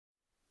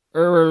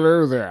Oh,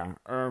 hello there.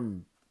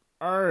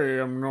 I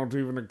am not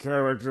even a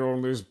character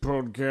on this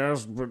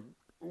podcast, but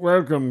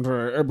welcome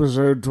to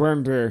episode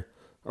 20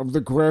 of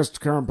The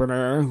Quest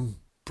Company.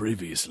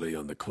 Previously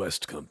on The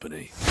Quest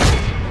Company.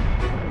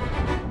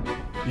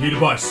 You need to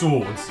buy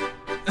swords.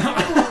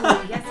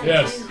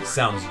 Yes.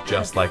 Sounds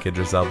just like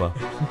Idris Elba.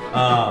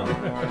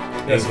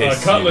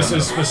 Yes,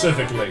 cutlasses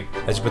specifically.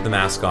 As you put the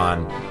mask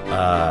on,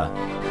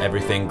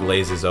 everything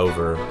glazes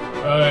over.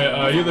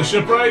 Are you the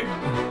shipwright?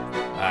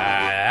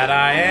 That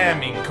I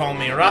am. You can call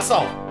me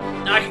Russell.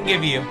 I can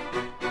give you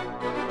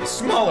the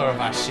smaller of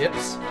our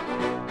ships.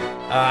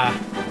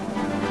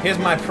 Here's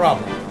my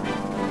problem.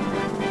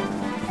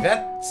 If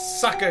that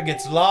sucker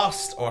gets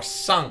lost or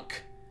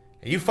sunk,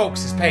 you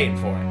folks is paying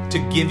for it. To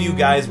give you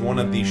guys one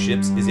of these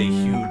ships is a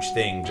huge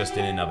thing just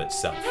in and of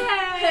itself.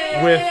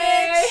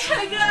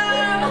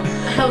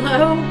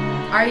 Hello?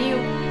 Are you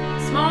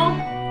small?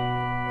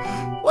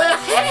 Well,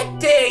 how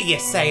dare you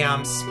say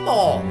I'm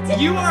small?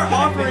 You are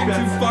offering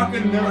to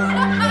fucking...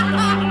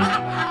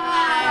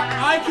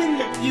 I can,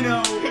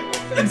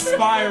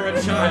 inspire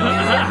a child.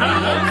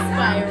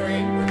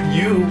 Inspiring.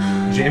 You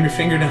jam your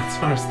finger down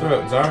Zara's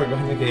throat. Zara, go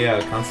ahead and make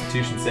a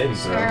Constitution saving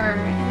throw. Sure,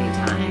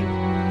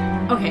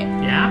 anytime. Okay.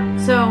 Yeah?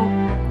 So,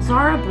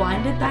 Zara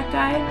blinded that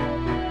guy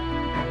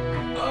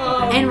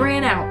and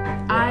ran out.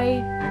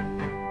 I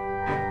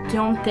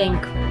don't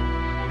think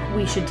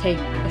we should take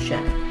a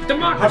ship.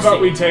 Democracy. How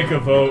about we take a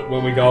vote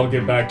when we all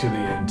get back to the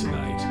inn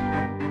tonight?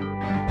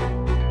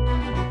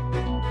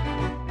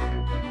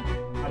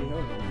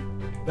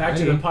 Back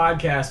to the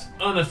podcast,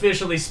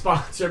 unofficially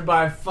sponsored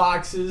by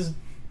Fox's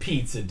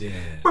Pizza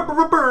Den.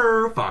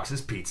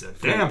 Fox's Pizza.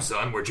 Damn,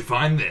 son, where'd you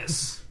find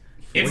this?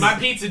 In my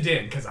pizza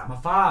den, because I'm a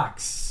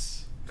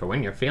fox. For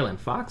when you're feeling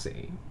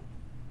foxy.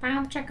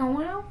 What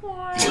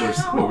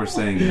we're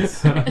saying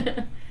is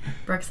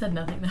Brooke said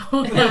nothing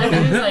though. He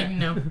was like,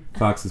 no.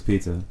 Fox's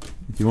Pizza.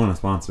 If you want to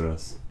sponsor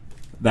us,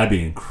 that'd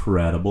be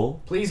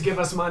incredible. Please give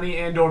us money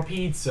and or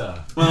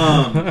pizza.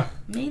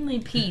 Mainly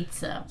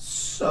pizza.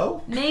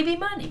 So Maybe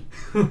money.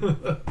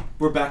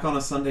 we're back on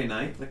a Sunday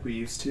night like we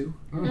used to.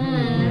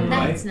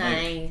 That's Right?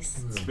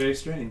 nice. It's very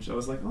strange. I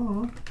was like,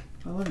 oh,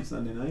 I love you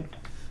Sunday night.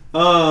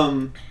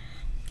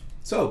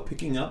 So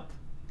picking up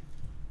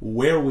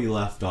where we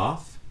left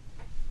off,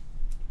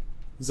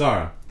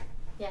 Zara,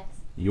 Yes.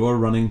 you're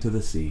running to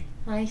the sea.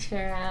 I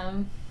sure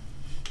am.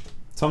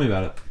 Tell me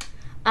about it.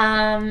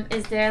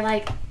 Is there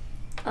like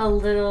a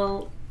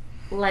little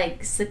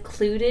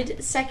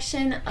secluded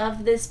section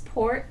of this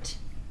port?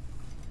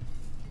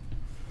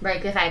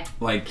 Right, if I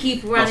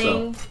keep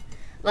running,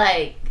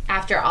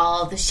 after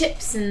all the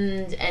ships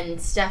and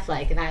stuff,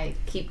 if I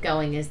keep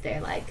going, is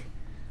there a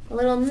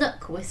little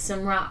nook with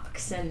some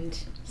rocks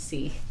and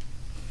sea?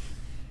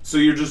 So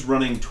you're just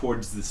running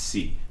towards the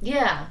sea.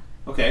 Yeah.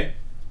 Okay.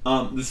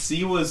 The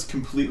sea was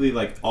completely,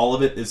 all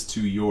of it is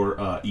to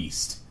your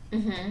east.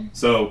 Mm-hmm.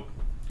 So,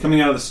 coming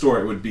out of the store,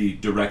 it would be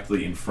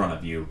directly in front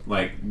of you,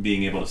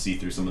 being able to see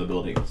through some of the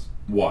buildings.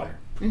 Water.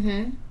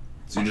 Mm-hmm.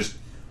 So you're just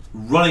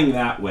running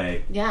that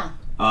way. Yeah.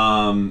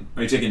 Are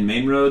you taking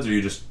main roads, or are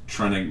you just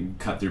trying to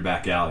cut through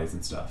back alleys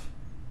and stuff?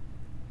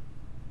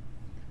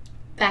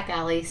 Back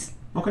alleys.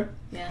 Okay.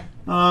 Yeah.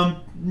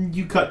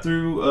 You cut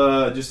through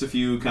just a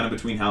few kind of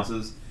between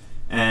houses,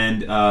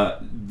 and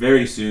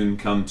very soon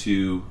come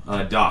to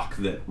a dock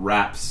that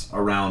wraps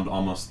around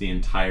almost the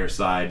entire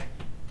side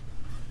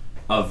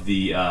of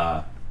the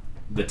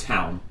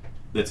town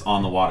that's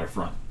on the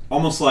waterfront.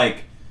 Almost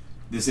like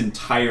this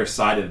entire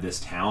side of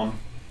this town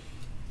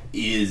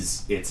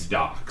is its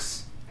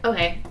docks.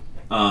 Okay.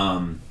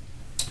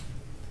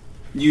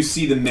 You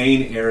see the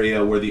main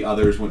area where the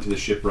others went to the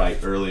shipwright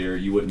earlier.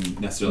 You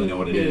wouldn't necessarily know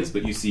what it is,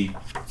 but you see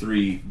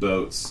 3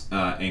 boats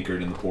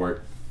anchored in the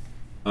port.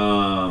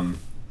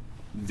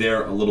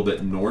 They're a little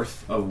bit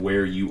north of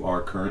where you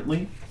are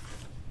currently.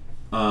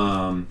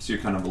 So you're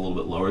kind of a little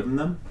bit lower than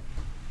them.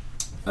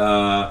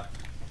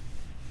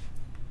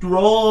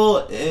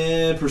 Roll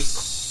a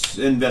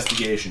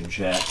investigation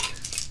check.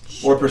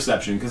 Or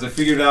perception, because I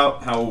figured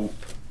out how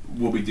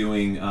we'll be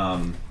doing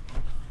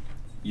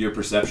your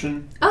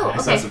perception. Oh, okay.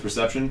 Excessive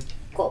perception.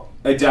 Cool.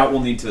 I doubt we'll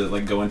need to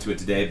go into it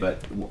today,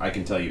 but I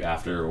can tell you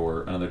after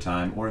or another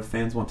time. Or if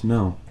fans want to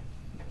know,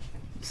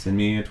 send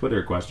me a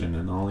Twitter question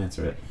and I'll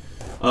answer it.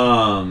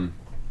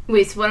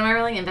 Wait, so what am I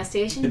rolling?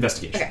 Investigation?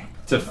 Investigation. Okay.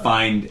 To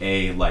find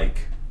a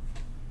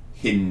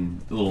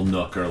hidden little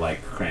nook or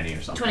cranny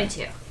or something.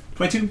 22.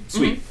 22?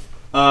 Sweet.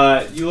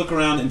 You look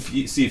around and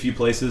see a few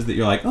places that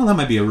you're oh, that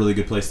might be a really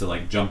good place to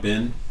jump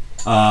in.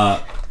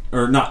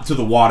 Or not to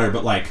the water,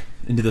 but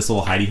into this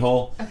little hidey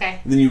hole.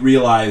 Okay. And then you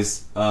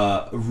realize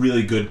a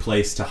really good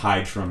place to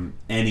hide from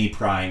any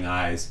prying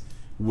eyes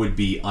would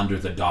be under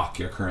the dock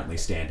you're currently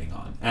standing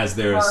on, as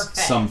there's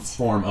some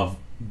form of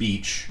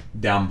beach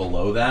down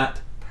below that.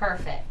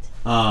 Perfect.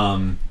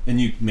 And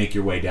you make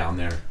your way down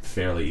there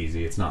fairly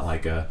easy. It's not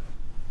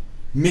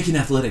make an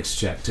athletics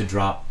check to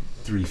drop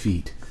 3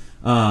 feet.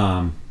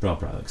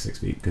 Probably 6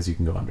 feet because you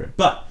can go under it.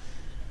 But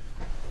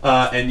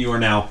and you are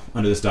now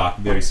under this dock,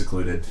 very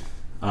secluded.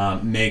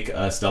 Make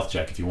a stealth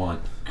check if you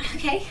want.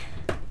 Okay.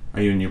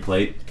 Are you in your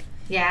plate?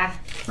 Yeah.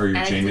 Or your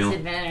at a chainmail?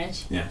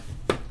 disadvantage. Yeah.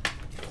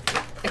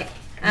 Okay.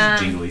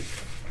 Just jingly.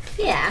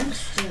 Yeah, I'm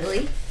just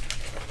jingly.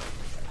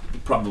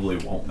 It probably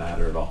won't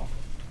matter at all.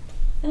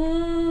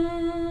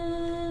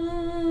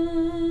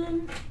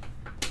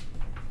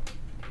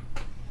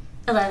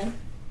 11.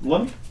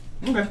 11?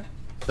 Okay.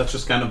 That's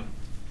just kind of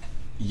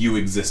you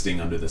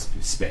existing under this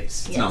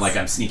space. It's not Yes. like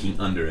I'm sneaking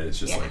under it. It's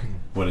just like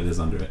what it is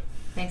under it.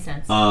 Makes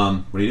sense. What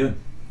are you doing?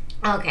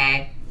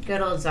 Okay.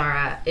 Good old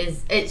Zara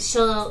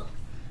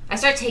I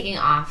start taking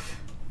off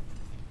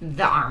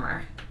the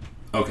armor.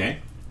 Okay.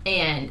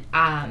 And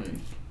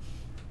I'm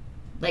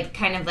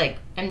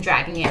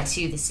dragging it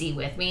to the sea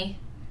with me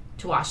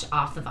to wash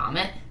off the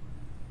vomit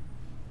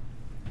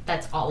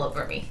that's all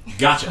over me.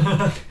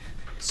 Gotcha.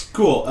 It's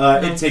cool.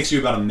 It takes you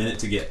about a minute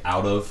to get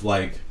out of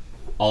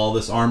all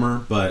this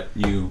armor, but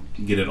you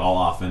get it all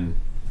off and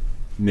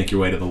make your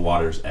way to the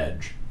water's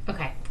edge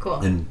Okay, cool.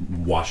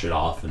 and wash it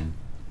off and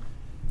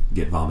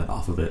get vomit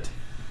off of it.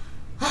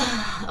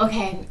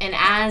 Okay, and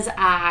as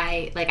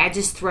I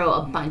just throw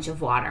a bunch of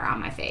water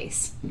on my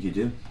face. You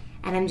do.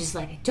 And I'm just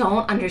like, I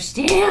don't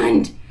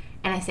understand.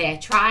 And I say, I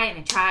try and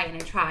I try and I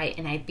try,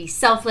 and I'd be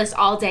selfless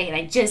all day, and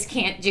I just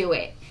can't do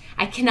it.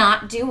 I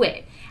cannot do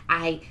it.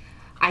 I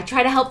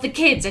try to help the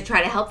kids. I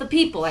try to help the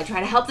people. I try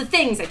to help the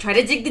things. I try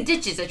to dig the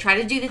ditches. I try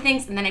to do the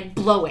things, and then I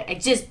blow it. I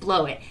just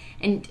blow it.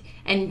 And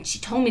she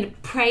told me to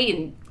pray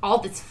and all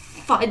this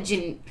fudge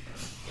and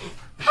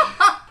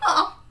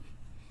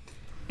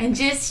and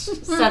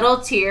just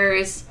subtle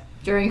tears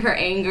during her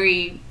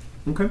angry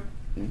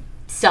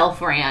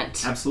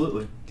self-rant.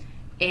 Absolutely.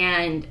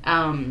 And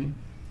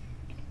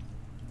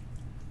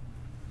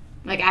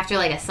after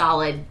a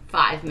solid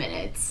 5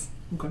 minutes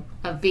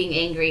of being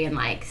angry and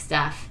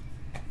stuff,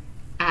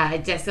 I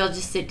guess I'll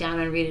just sit down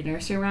and read a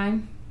nursery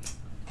rhyme.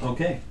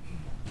 Okay.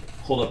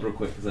 Hold up real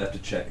quick because I have to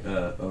check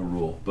a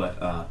rule.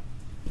 But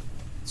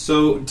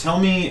so tell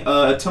me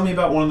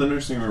about one of the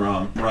nursery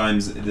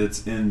rhymes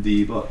that's in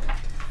the book.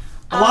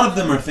 A lot of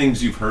them are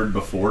things you've heard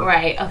before.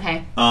 Right,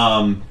 okay.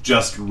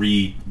 Just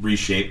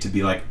reshaped to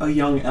be like a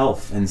young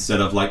elf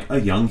instead of a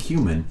young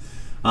human.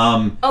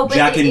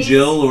 Jack and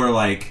Jill or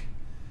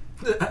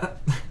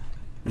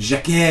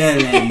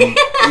Jaquel and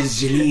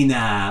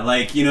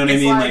Jelena. You know what I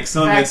mean?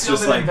 Some of it's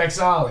just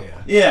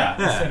Vexalia. Yeah.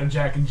 Instead of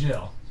Jack and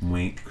Jill.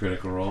 Wink,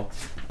 critical roll.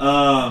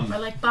 Or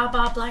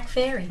Baba Black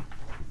Fairy.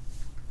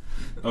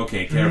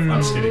 Okay, careful. I'm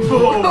just kidding.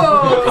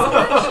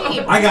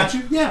 Oh, I got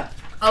you. Yeah.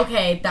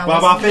 Okay, that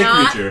Baba was fake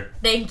not... creature.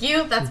 Thank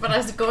you. That's what I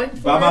was going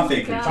for. Baba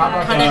fake creature.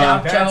 Cut it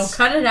out, Joe.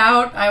 Cut it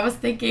out. I was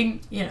thinking,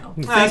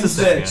 Things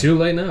that Too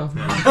late now.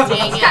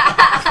 Dang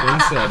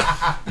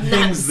it.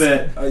 things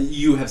that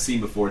you have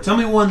seen before. Tell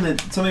me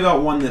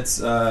about one that's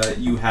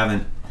you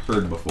haven't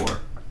heard before.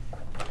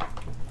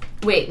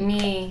 Wait,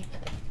 me.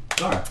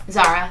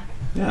 Zara.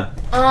 Yeah.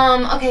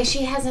 Okay,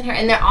 she hasn't heard,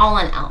 and they're all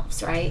on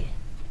elves, right?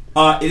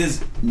 It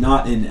is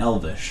not in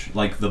Elvish,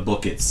 the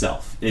book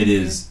itself. It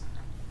is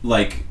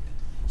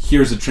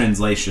here's a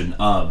translation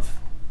of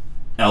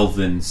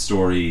Elven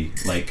story,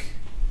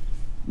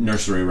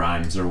 nursery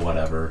rhymes or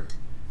whatever.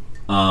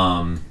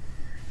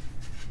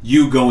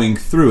 You going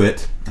through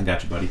it, I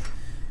got you, buddy.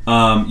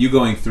 You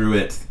going through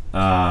it.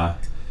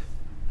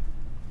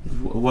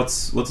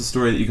 What's a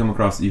story that you come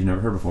across that you've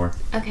never heard before?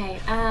 Okay.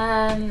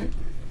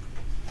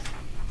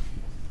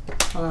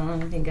 Hold on, let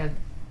me think of.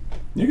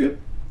 You're good.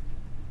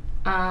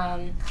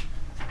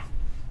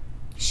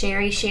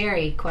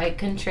 Sherry, quite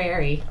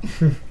contrary.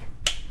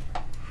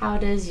 How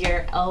does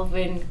your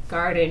elven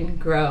garden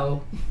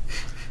grow?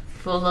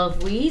 Full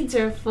of weeds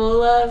or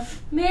full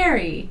of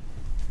Mary?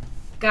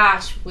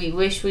 Gosh, we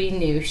wish we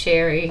knew,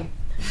 Sherry.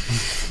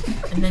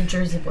 And then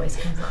Jersey Boys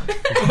comes on.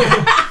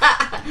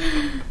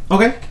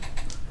 Okay.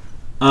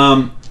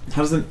 How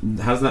does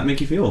that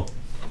make you feel?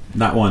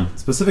 That one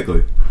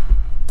specifically.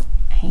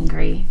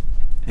 Angry.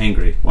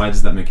 Angry. Why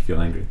does that make you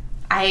feel angry?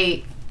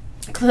 I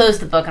closed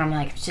the book and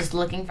I'm just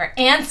looking for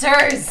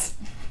answers.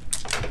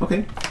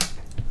 Okay.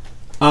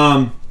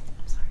 I'm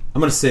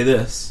going to say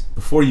this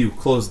before you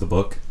close the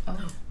book. Oh.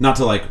 Not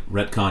to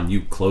retcon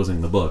you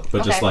closing the book,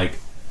 but just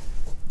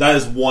that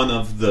is one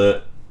of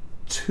the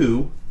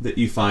two that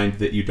you find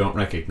that you don't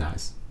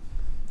recognize.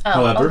 Oh,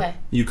 however,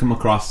 you come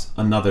across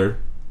another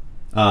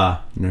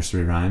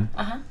nursery rhyme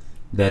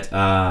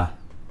that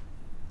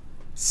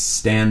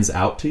stands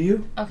out to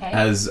you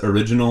as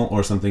original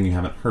or something you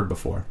haven't heard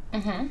before.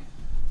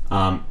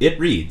 It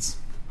reads,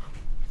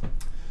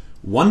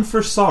 1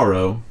 for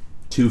sorrow,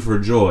 2 for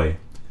joy,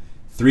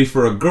 3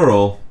 for a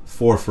girl,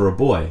 4 for a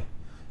boy,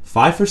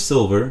 5 for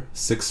silver,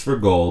 6 for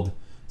gold,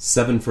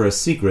 7 for a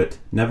secret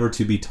never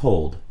to be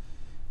told,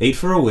 8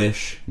 for a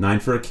wish, 9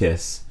 for a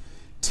kiss,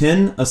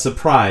 10 a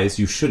surprise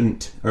you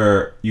shouldn't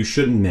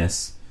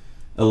miss,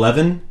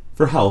 11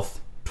 for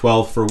health,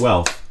 12 for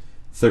wealth,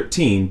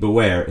 13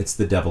 beware, it's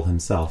the devil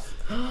himself.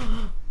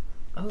 Oh,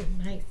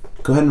 nice.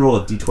 Go ahead and roll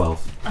a d12.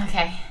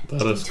 Okay.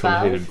 That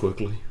escalated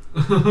quickly.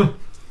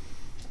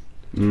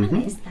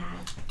 What is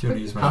that? Do you want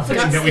to use my I'm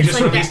thinking that we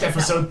just released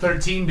episode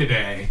 13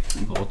 today.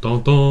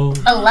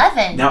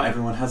 11. Now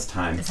everyone has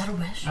time. Is that a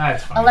wish?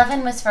 That's fine.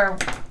 11 was for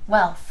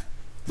wealth.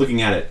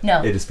 Looking at it,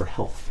 No. it is for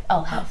health.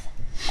 Oh, health.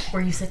 Were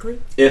you sickly?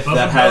 If Both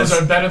that of those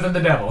has are better than the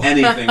devil.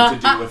 anything to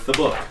do with the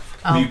book.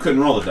 Oh. You couldn't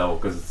roll the devil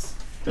because it's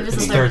It was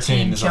 13.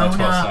 13 is on a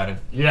Jonah. 12-sided.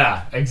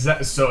 Yeah,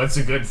 exactly. So it's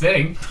a good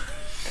thing.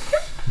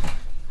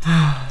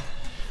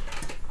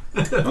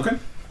 Okay.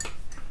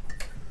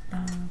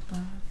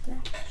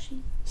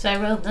 So I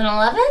rolled an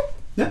 11?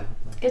 Yeah.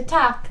 Good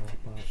talk.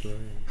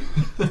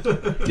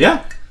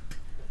 Yeah.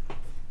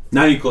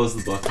 Now you close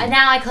the book. And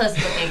now I closed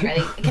the book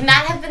angrily. Can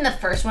that have been the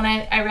first one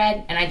I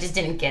read and I just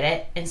didn't get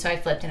it? And so I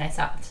flipped and I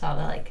saw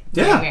the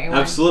Mary one.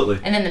 Absolutely.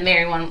 And then the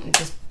Mary one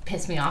just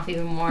pissed me off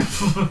even more.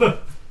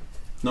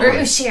 No Or it worries.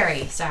 was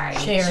Sherry, sorry.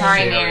 Sherry.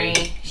 Sorry, Mary.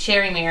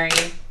 Sherry Mary.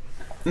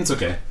 It's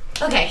okay.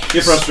 Okay.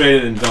 You're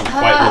frustrated and don't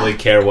quite really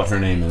care what her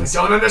name is.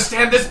 Don't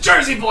understand this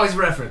Jersey Boys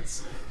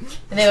reference.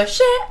 And they go,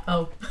 shit.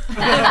 Oh.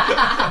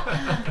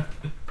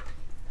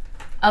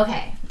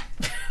 Okay.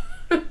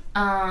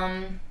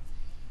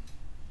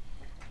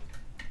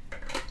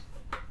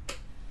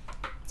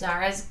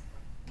 Zara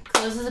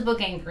closes the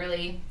book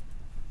angrily.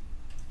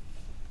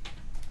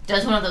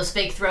 Does one of those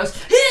fake throws.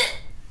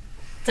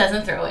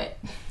 Doesn't throw it.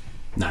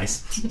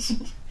 Nice.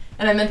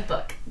 And I meant the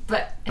book.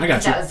 But I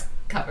got you. that was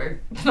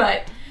covered.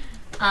 But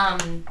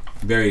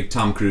Very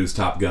Tom Cruise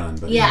Top Gun,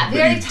 but, Yeah, but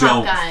very you Top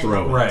don't Gun.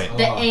 throw it. Right.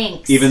 the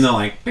angst. Even though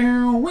like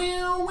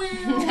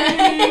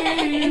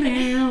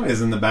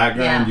is in the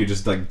background, Yeah. you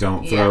just like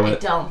don't yeah, throw I it.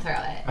 don't throw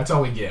it. That's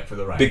all we get for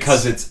the rights.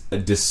 Because it's a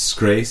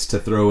disgrace to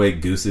throw away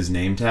Goose's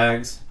name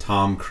tags.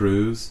 Tom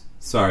Cruise.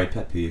 Sorry,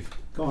 pet peeve.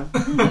 Go on.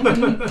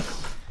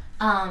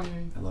 I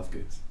love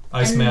Goose.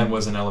 Iceman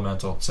was an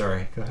elemental.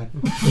 Sorry, go ahead.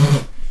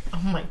 Oh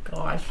my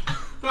gosh.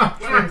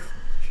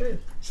 Truth.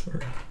 Sorry.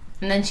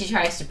 And then she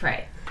tries to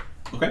pray.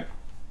 Okay.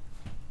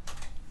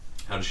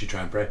 How does she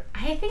try and pray?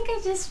 I think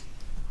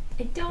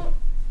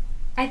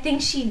I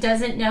think she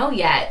doesn't know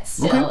yet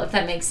still, Okay. if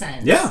that makes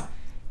sense. Yeah.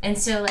 And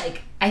so,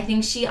 like, I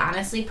think she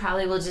honestly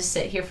probably will just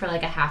sit here for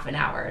like a half an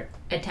hour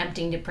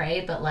attempting to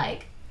pray, but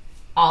like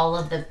all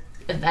of the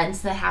events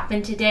that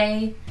happened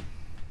today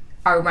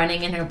are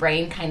running in her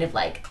brain, kind of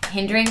like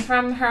hindering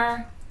from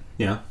her.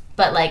 Yeah.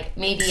 But like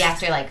maybe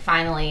after like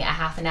finally a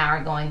half an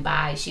hour going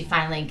by, she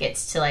finally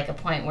gets to like a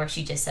point where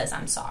she just says,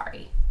 "I'm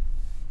sorry."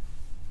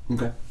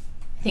 Okay.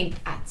 I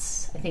think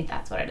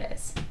that's what it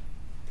is.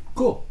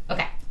 Cool.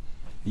 Okay.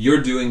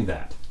 You're doing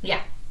that.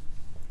 Yeah.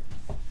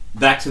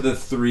 Back to the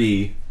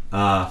three,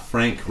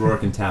 Frank,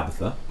 Roarke, and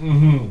Tabitha.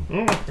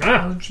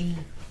 Oh, gee.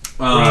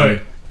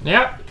 Right.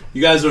 Yep.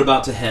 You guys are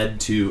about to head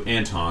to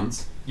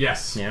Anton's.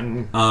 Yes.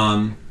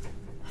 Yeah.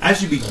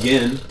 As you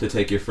begin to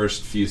take your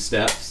first few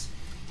steps,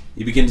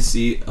 you begin to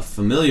see a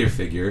familiar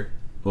figure,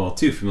 well,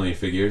 two familiar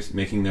figures,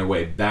 making their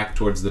way back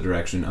towards the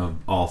direction of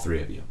all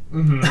three of you.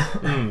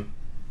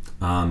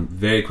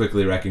 Very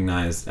quickly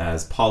recognized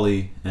as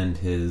Polly and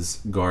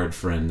his guard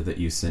friend that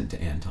you sent to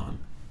Anton.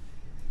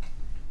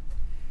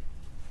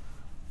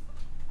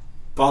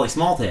 Polly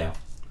Smalltail.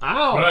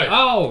 Oh. Right.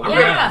 Oh.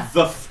 Yeah.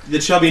 The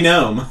chubby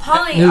gnome.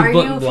 Polly, New are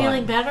book you blind.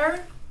 feeling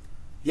better?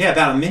 Yeah,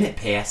 about a minute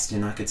passed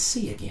and I could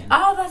see again.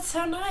 Oh, that's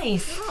so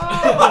nice.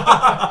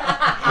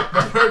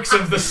 The perks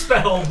of the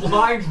spell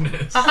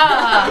blindness.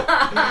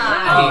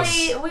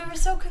 Polly, we were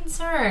so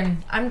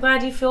concerned. I'm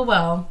glad you feel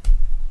well.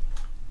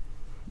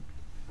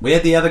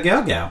 Where'd the other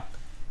girl go?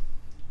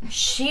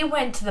 She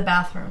went to the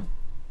bathroom.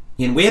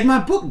 And where'd my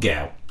book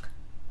go?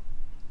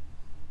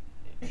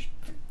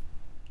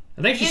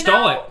 I think she You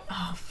stole know- it.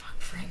 Oh, fuck,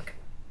 Frank.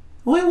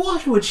 Why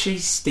would she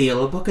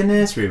steal a book of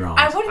nursery rhymes?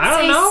 I wouldn't I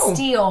don't say know.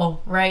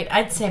 steal, right?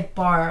 I'd say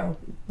borrow.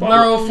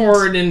 Borrow Loaned.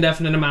 for an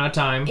indefinite amount of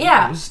time.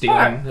 Yeah, Stealing.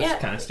 borrow, That's yeah.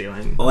 kind of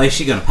stealing. Well, is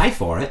she going to pay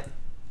for it?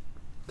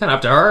 Kind of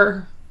up to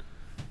her.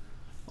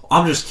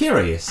 I'm just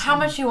curious. How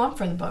much you want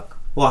for the book?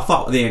 Well, I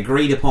thought the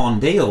agreed upon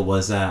deal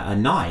was a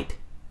night.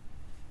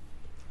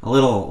 A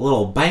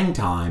little bang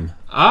time.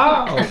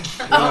 Oh.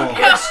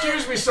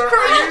 Excuse me, sir.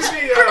 Are you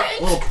the,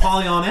 A little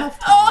Polly on Elf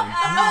time.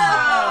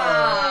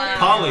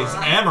 Polly's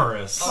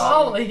amorous.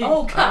 Polly.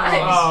 Oh, gosh.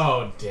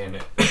 Oh, damn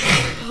it.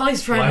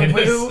 Polly's trying to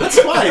Leitess. woo.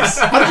 That's twice.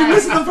 How did you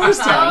miss it the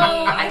first time?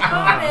 Oh, I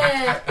got it.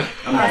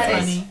 That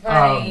funny. is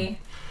funny.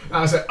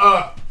 I said,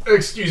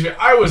 excuse me.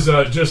 I was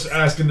just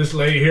asking this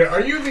lady here.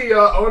 Are you the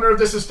owner of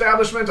this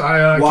establishment?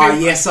 Why,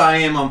 yes, I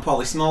am. I'm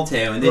Polly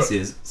Smalltail, and this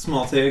is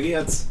Smalltail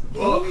Gets.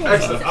 Well,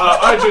 excellent.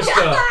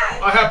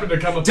 I happened to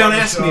come up. Don't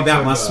ask me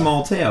about my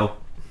small tail.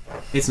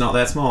 It's not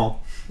that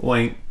small.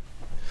 Wink.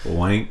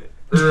 Wink.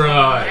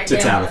 Right. To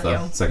Yeah.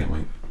 Tabitha. Second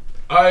wink.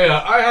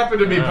 I happened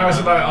to be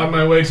passing by on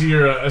my way to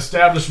your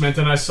establishment,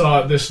 and I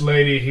saw this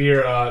lady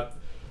here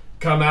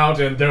come out,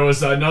 and there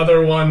was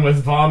another one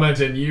with vomit,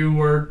 and you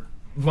were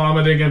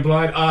vomiting and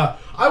blind.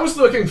 I was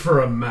looking for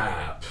a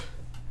map.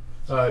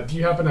 Do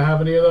you happen to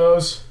have any of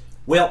those?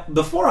 Well,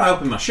 before I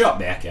open my shop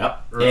back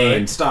up Right.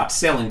 and start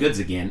selling goods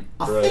again,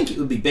 I Right. think it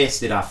would be best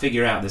that I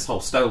figure out this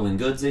whole stolen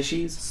goods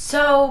issues.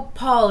 So,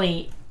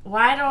 Polly,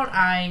 why don't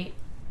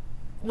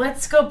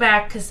let's go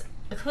back, because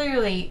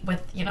clearly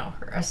with,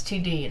 her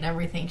STD and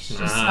everything, she's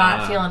just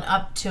not feeling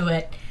up to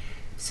it.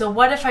 So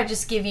what if I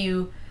just give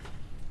you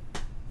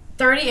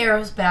 30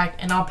 arrows back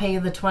and I'll pay you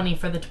the 20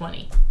 for the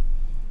 20?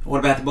 What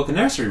about the book of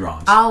nursery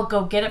rhymes? I'll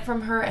go get it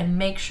from her and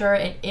make sure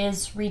it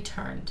is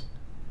returned.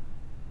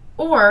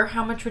 Or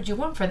how much would you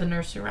want for the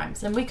nursery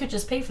rhymes? And we could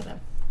just pay for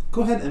them.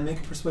 Go ahead and make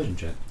a persuasion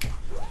check.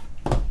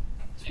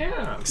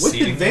 Yeah. With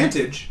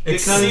advantage.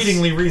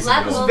 Exceedingly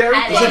reasonable.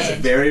 That's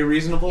very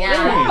reasonable.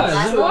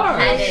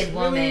 Level-headed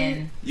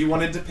woman. You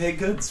wanted to pay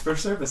goods for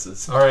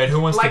services. All right, who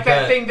wants Like to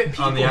that bet thing that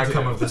on the people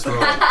outcome do. of this roll?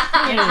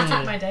 Yeah, she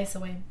took my dice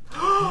away.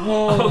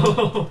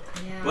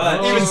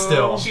 But Even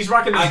still, She's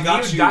rocking I these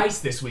got new you dice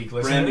this week,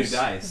 listeners. brand new Is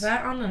dice.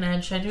 that on an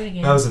edge? Should I do it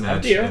again? that was an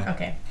edge. Yeah.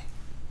 Okay.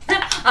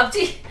 Up to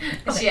you.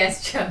 She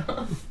has Joe.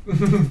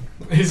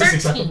 Is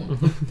this 13.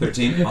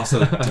 13. Also,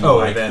 do you Oh,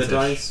 like advantage. the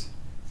dice?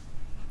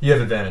 You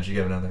have advantage. You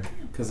get another.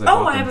 Because I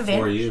Oh, bought I them have for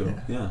advantage. you.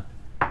 Yeah.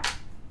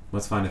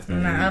 That's fine if they're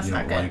No, that's you not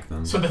don't good. like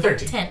them. So the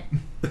 13. 10.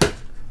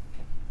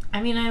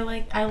 I mean, I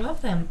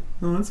love them.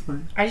 No, that's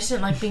fine. I just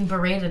didn't like being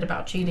berated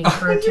about cheating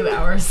for 2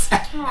 hours.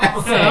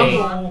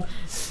 So,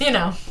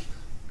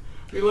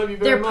 We love you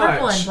very they're much.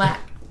 purple and black.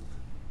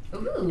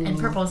 Ooh. And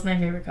purple is my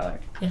favorite color.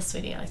 Yes,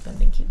 sweetie, I like them.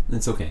 Thank you.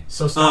 It's okay.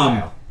 So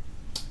style.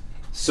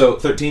 So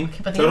 13 Okay,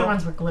 but the total? other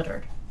ones were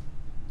glittered.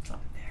 They're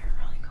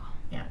really cool.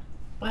 Yeah.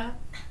 What?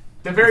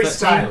 They're very 13?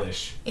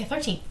 stylish. Yeah,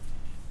 13.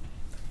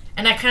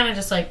 And I kind of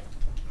just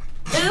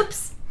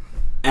oops.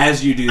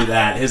 As you do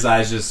that, his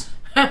eyes just...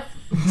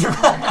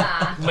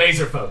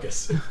 Laser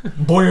focus.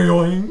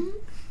 Boing.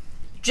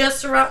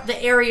 Just around the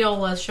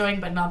areola is showing,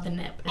 but not the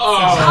nip. It's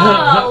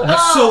Oh,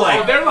 That's so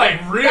Oh, they're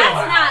like real.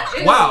 that's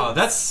not. Wow,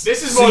 that's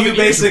This is So more you than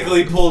usual.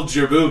 basically pulled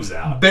your boobs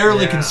out.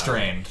 barely Yeah.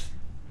 constrained.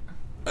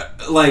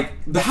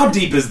 How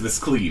deep is this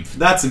cleave?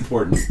 That's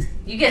important.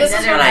 You get This is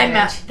another what I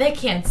advantage. meant. They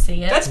can't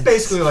see it. That's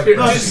basically like Here,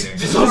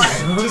 breastfeeding.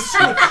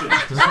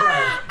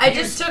 I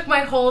just took my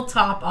whole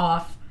top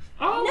off.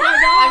 Oh No! my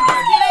I'm god!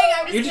 just kidding.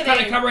 I'm just You're just kidding.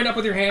 kind of covering up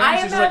with your hands. I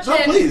It's like, imagine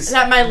oh, please.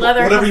 that my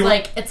leather Whatever has you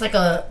want. it's like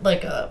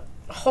a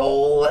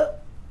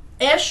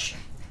hole-ish.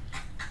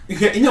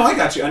 Okay, no, I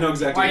got you. I know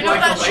exactly. Why You know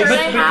Like that the shirt I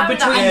lace- have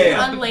that I Yeah, yeah.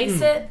 can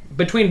unlace it?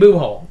 between boob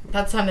hole.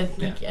 That sounded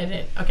kinky. I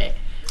did. Okay.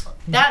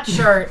 That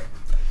shirt.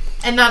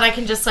 And then I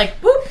can just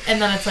whoop,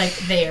 and then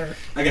it's there.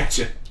 I got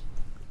you.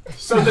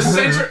 So the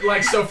center,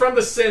 so from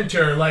the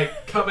center,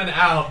 coming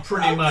out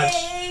pretty much.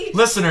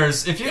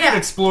 Listeners, if you Yeah. could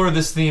explore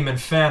this theme in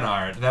fan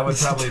art, that would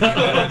probably be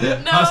better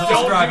than us No.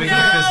 describing No.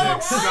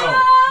 the physics.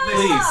 No.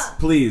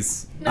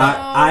 Please. No.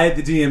 I,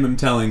 the DM, am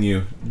telling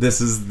you, this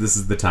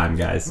is the time,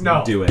 guys.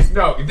 No. Do it.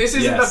 No, this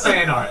isn't Yes. the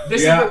fan art.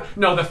 This Yeah. is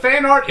the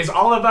fan art is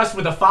all of us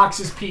with a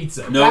Fox's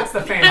Pizza. Nope. That's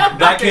the fan art. That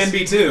Not can this-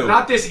 be too.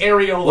 Not this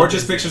areola. Or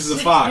just business. pictures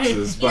of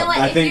foxes. But You know what?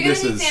 I If think you're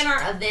this gonna do is. fan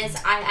art of this,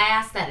 I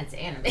ask that it's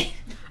animated.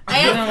 I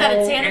asked that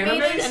it's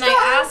animated, Anime and stuff?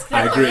 I asked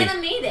I that agree.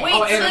 Animated. Wait, Oh,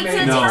 so animated.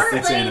 it's No, Explain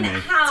it's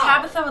anime. how.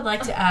 Tabitha would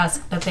like to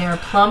ask that they are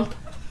plump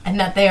and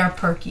that they are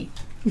perky.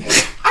 But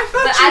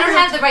I don't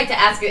have the right to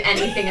ask you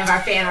anything of our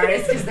fan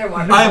artists because they're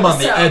wonderful. I am on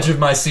the so. edge of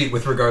my seat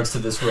with regards to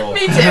this role.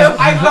 Me too.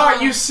 I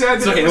thought you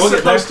said that okay, it was we'll get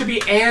supposed to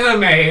be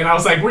anime, and I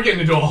was like, we're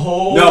getting into a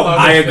whole. No, other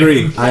I thing.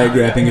 agree. I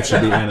agree. I think it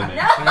should be anime.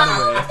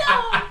 No.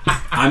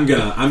 I'm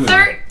gonna.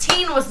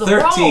 13 was the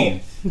 13. roll.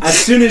 As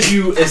soon as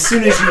you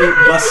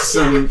bust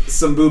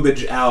some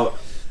boobage out,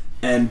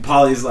 and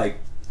Polly's like,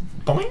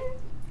 Boing.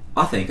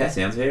 I think that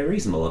sounds very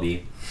reasonable of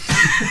you.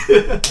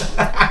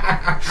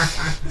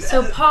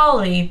 So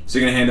Polly, So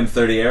you're gonna hand him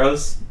 30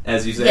 arrows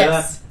as you say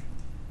yes.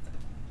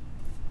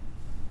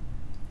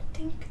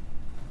 Dink.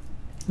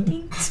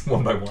 Dink.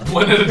 One by one.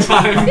 One at a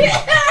time.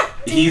 that?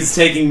 He's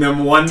taking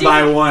them one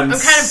by one, I'm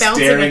kind of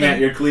bouncing staring with at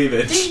him. your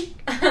cleavage.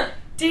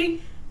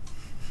 Dink.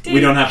 We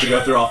don't have to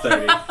go through all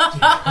 30.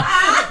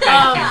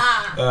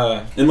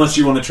 Unless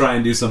you want to try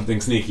and do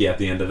something sneaky at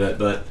the end of it,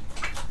 but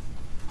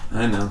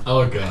I know.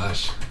 Oh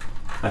gosh.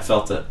 I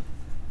felt it.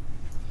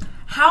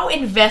 How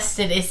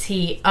invested is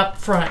he up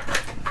front?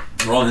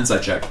 Roll an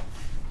insight check.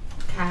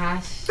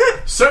 Gosh.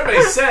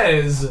 Survey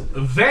says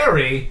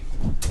very.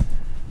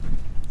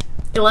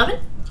 11?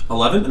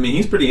 11? I mean,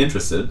 he's pretty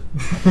interested.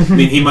 I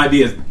mean, he might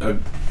be a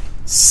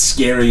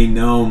scary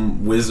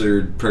gnome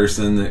wizard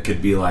person that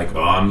could be like,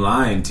 oh, I'm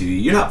lying to you.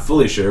 You're not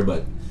fully sure,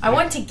 but I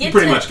want to get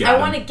pretty to much got I him.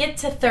 want to get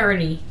to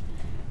 30. And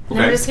Okay.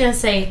 I'm just going to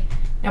say,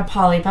 now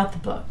Polly, about the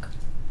book.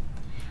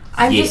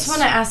 I Yes. just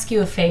want to ask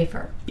you a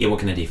favor. Yeah, what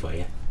can I do for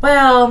you?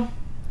 Well,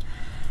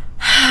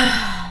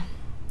 I'm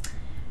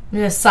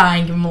going to sigh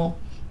and give him a little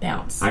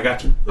bounce. I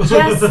got you.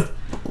 Just,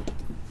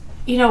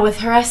 with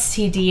her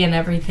STD and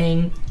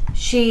everything,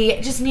 she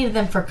just needed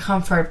them for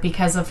comfort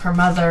because of her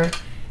mother.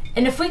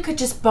 And if we could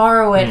just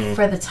borrow it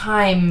for the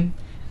time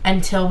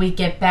until we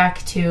get back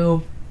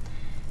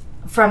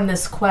from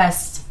this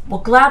quest,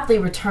 we'll gladly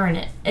return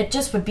it. It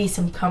just would be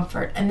some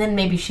comfort. And then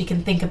maybe she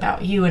can think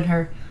about you and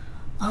her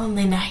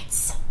lonely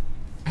nights.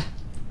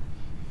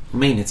 I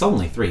mean, it's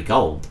only 3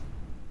 gold.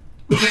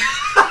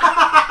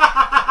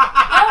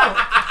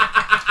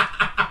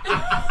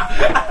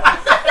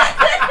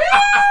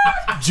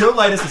 Joe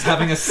Leitess is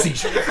having a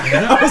seizure.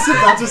 I was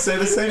about to say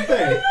the same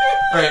thing.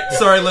 Alright,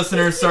 sorry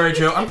listeners, sorry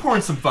Joe. I'm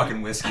pouring some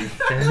fucking whiskey.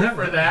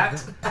 For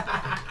that.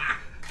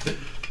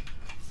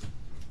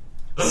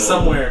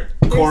 Somewhere,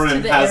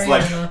 Corin has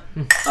like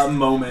a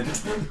moment.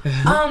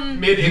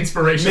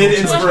 Mid-inspiration.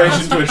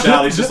 Mid-inspiration to a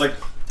shout. He's just like...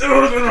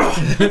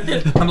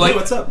 I'm like, hey,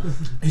 what's up?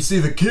 You see,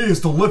 the key is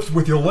to lift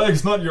with your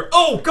legs, not your...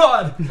 Oh,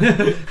 God!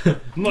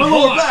 My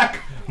lower back!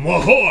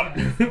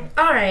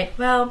 Alright,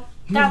 well,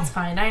 that's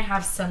fine. I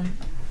have some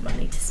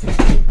money to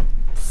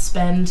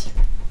spend.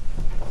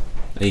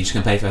 Are you just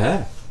gonna pay for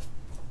her?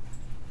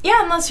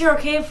 Yeah, unless you're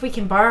okay if we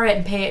can borrow it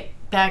and pay it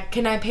back.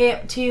 Can I pay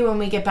it to you when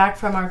we get back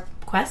from our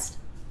quest?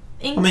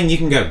 I mean, you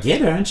can go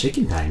get her and she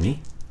can pay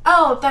me.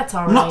 Oh, that's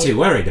alright. I'm not too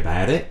worried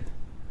about it.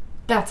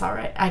 That's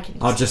alright. I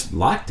can I'd just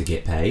like to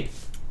get paid.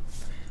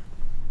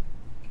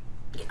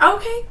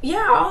 Okay,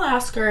 yeah, I'll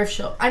ask her if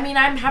she'll... I mean,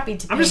 I'm happy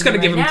to pay I'm just going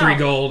to give him 3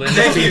 gold and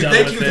be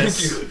done with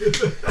this.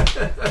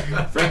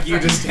 Frank, you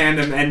just hand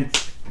him and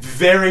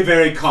very,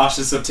 very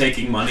cautious of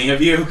taking money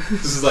of you.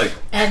 This is like...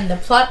 And the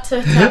plot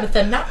to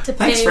Tabitha not to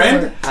pay... Thanks,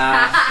 friend.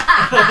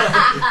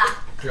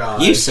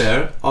 You,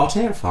 sir, are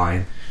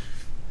terrifying.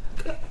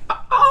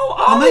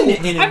 I mean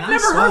it in a I've nice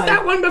never heard way.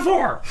 that one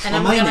before. And I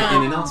I'm mean gonna... it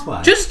in a nice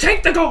way. Just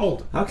take the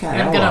gold. Okay,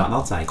 I'm alright, gonna-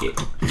 I'll take it.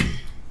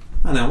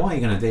 I know, why are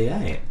you going to do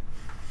that?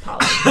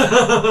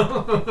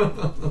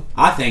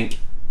 I think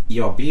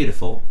you're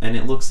beautiful and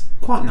it looks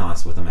quite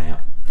nice with them out.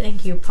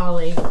 Thank you,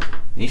 Polly.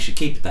 You should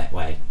keep it that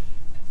way.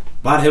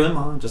 But who am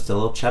I? Just a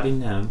little chubby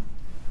gnome.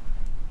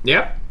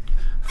 Yep.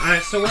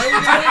 Alright, so where are we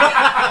going?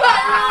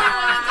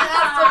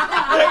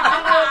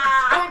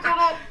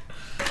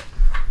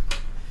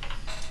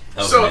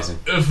 That was So, amazing.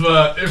 if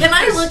Can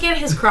I look at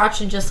his crotch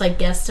and just, like,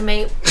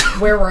 guesstimate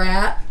where we're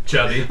at?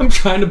 Chubby. I'm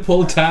trying to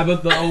pull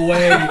Tabitha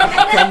away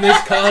from this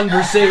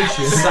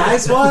conversation.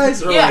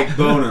 Size-wise or Yeah. like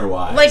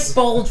boner-wise? Like,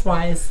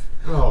 bulge-wise.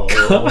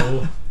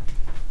 Oh.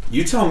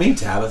 You tell me,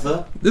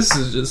 Tabitha. This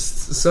is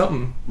just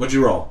something. What'd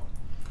you roll?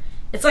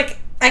 It's like...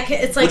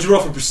 it's like... What'd you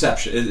roll for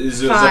perception?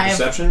 Is it 5.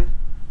 perception?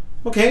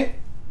 Okay.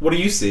 What do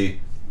you see?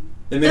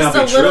 It may just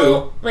not be a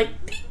little, true.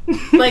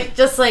 like,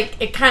 just like,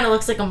 it kind of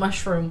looks like a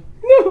mushroom.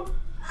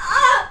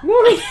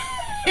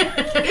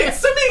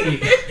 It's me!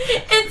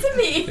 It's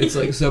me! It's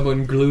like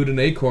someone glued an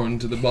acorn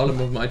to the bottom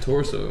of my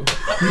torso.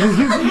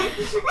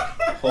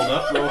 Hold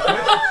up real quick.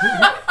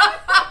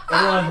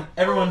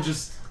 Everyone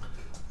just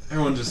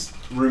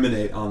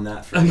ruminate on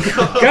that for a minute.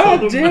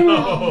 God damn it!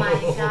 Oh my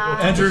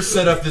god. Andrew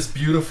set up this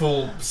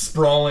beautiful,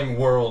 sprawling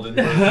world and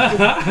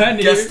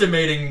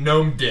guesstimating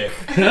gnome dick.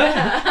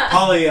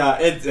 Polly,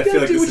 I feel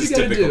like do what this is you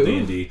gotta typical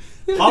do. D&D.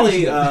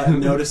 Polly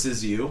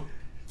notices you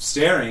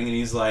staring, and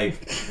he's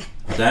like,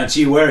 "Don't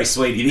you worry,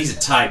 sweetie. These are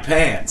tight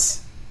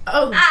pants."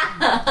 Oh,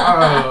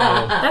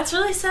 Oh. that's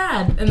really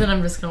sad. And then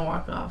I'm just gonna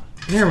walk off.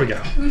 There we go.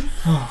 He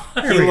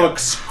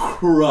looks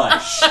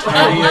crushed.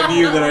 Any of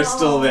you that are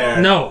still there?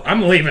 No,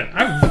 I'm leaving.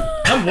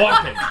 I'm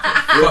walking.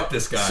 Fuck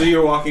this guy. So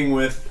you're walking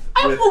with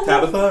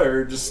Tabitha,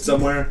 or just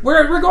somewhere?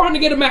 We're going to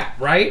get a map,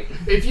 right?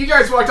 If you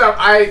guys walked up,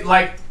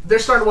 they're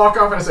starting to walk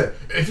off, and I said,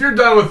 if you're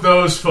done with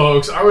those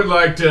folks, I would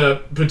like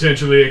to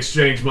potentially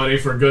exchange money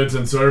for goods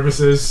and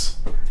services.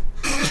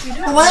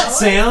 Well, that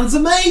sounds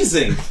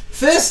amazing.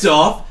 First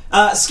off,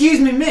 excuse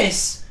me,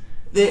 miss.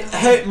 That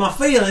hurt my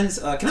feelings.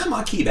 Can I have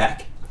my key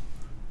back?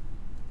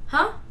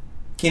 Huh?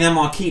 Can I have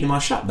my key to my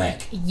shop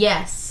back?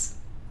 Yes.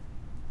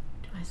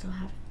 Do I still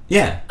have it?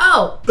 Yeah.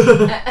 Oh!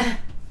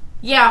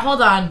 Yeah,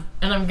 hold on.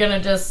 And I'm gonna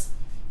just...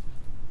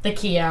 the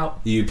key out.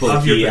 You pull the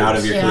Of your key out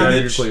of your Yeah.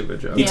 cleavage.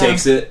 Cleavage, He Yeah.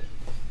 takes it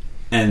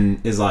and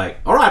is like,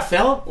 "All right,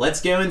 fella, let's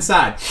go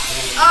inside."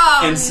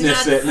 Oh, And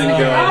sniffs it and then Oh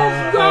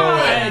goes.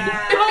 God!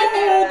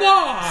 Oh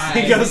God!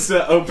 He goes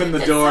to open the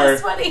It's door,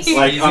 so funny.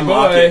 like Easy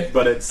unlock boy. it,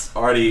 but it's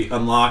already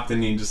unlocked,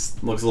 and he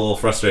just looks a little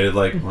frustrated,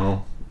 like,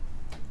 "Well,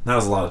 that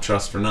was a lot of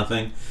trust for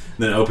nothing."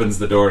 Then opens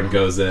the door and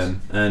goes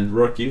in, and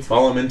Roarke, you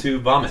follow him into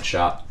Vomit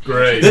Shop.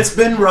 Great. It's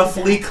been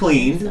roughly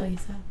cleaned, So you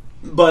said.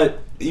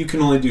 but you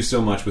can only do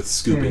so much with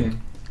scooping.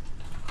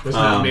 There's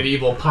that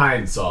medieval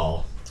pine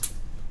saw.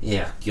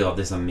 Yeah, God,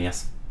 this is a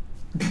mess.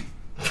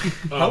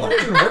 How long have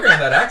you been working on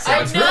that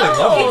accent? It's really know.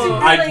 lovely.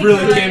 I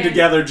really came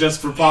together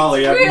just for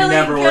Polly. I've really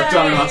never worked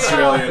on an good.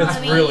 Australian. It's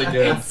really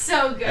good. It's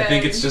so good. I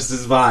think it's just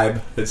his vibe.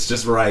 It's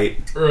just right.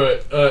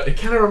 Right. It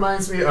kind of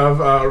reminds me of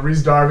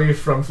Rhys Darby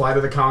from Flight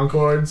of the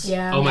Conchords.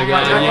 Yeah. Oh my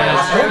God! Yeah.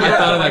 Yes. I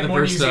thought of that the more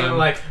first New Zealand, time.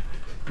 like,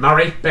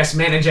 Murray, best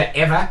manager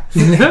ever.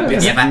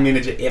 Best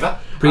manager ever.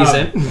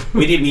 Present.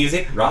 We did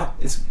music, right?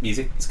 It's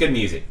music. It's good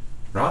music,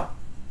 right?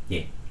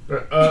 Yeah.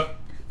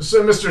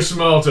 So, Mr.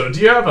 Smalto,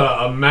 do you have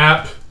a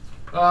map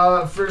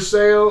for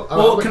sale?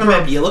 What kind of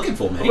map are you looking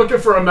for, I'm mate? looking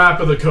for a map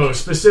of the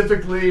coast,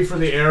 specifically for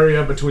the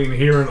area between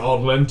here and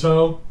Old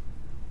Lento.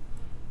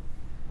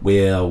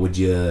 Well, would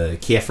you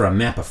care for a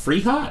map of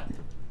Freeheart?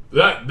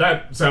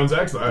 That sounds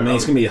excellent. I mean,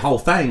 it's going to be a whole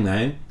thing,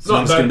 though. It's No,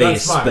 not going to be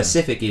that's as fine.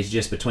 specific as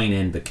just between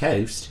and the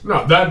coast.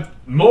 No, that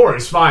more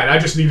is fine. I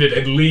just needed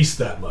at least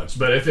that much.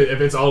 But if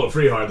it's all of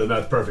Freeheart, then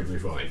that's perfectly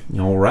fine.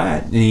 All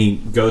right. And he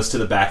goes to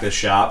the back of the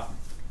shop.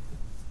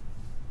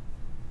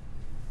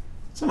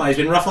 Somebody's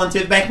been ruffling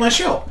through the back of my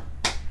shop.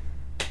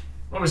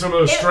 Probably some of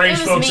those strange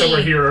was folks that me.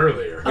 were here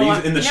earlier. Are you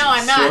in the No,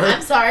 I'm not. store?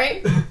 I'm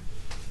sorry.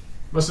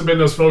 Must have been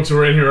those folks who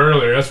were in here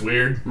earlier. That's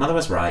weird. Mother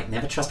was right.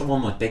 Never trust a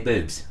woman with big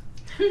boobs.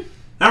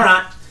 All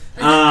right.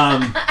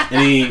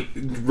 And he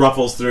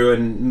ruffles through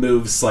and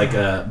moves like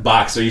a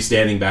box. Are you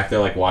standing back there,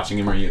 like watching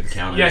him, or are you at the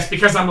counter? Yes,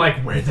 because I'm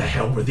like, where the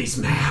hell were these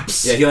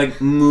maps? Yeah, he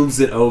like moves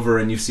it over,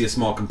 and you see a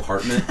small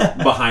compartment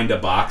behind a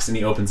box, and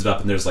he opens it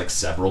up, and there's like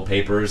several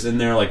papers in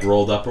there, like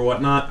rolled up or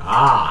whatnot.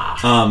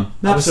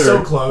 Maps was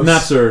so close.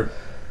 Maps are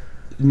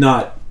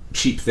not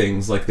cheap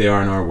things like they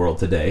are in our world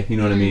today. You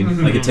know what I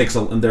mean? Like it takes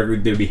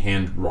they'd be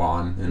hand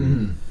drawn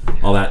and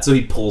all that. So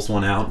he pulls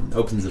one out, and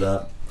opens it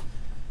up.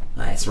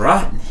 That's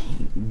right.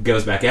 He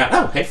goes back out.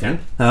 Oh, hey, friend.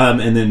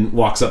 And then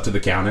walks up to the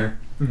counter.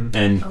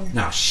 And,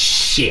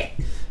 shit.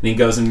 And he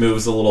goes and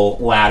moves a little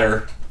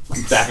ladder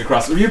back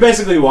across. You're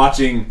basically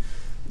watching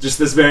just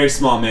this very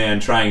small man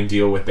try and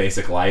deal with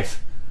basic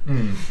life.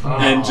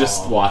 And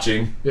just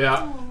watching.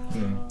 Yeah.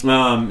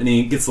 And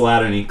he gets the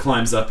ladder and he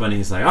climbs up and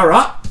he's like, all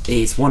right,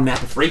 it's one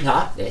map of free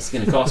hot. That's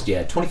going to cost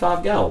you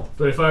 25 gold.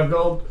 25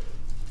 gold?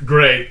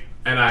 Great.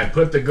 And I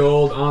put the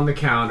gold on the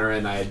counter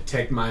and I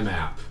take my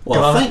map.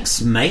 Well,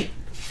 thanks, mate.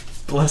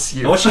 Bless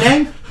you. What's your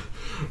name?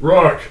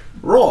 Roarke.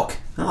 Roarke.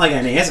 I like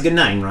that name. That's a good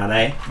name,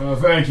 right, Well,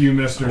 thank you,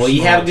 Mr. Well,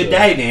 you have a good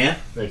day, Dan.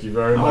 Thank you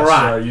very much, All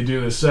right. sir. You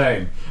do the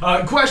same.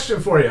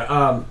 Question for you.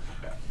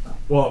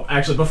 Well,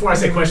 actually, before I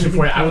say question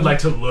for you, I would like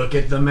to look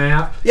at the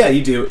map. Yeah,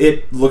 you do.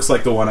 It looks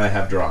like the one I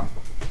have drawn.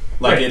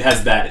 Like, Great. it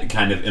has that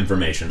kind of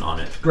information on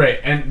it.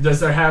 Great. And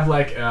does there have,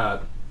 like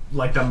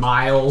the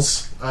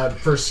miles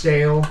per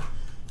scale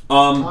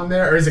on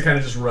there? Or is it kind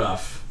of just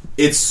rough?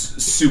 It's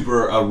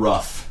super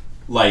rough.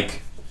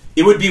 Like,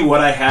 it would be what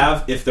I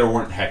have if there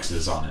weren't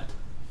hexes on it.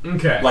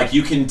 Okay. Like,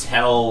 you can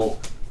tell...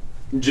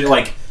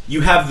 Like,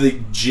 you have the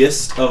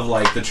gist of,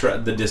 like,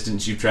 the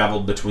distance you've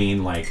traveled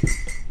between, like,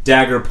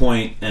 Dagger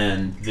Point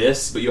and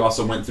this, but you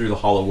also went through the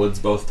Hollow Woods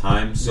both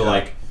times. So,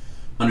 like,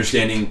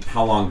 understanding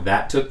how long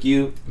that took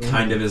you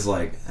kind of is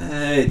like,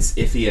 it's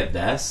iffy at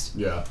best.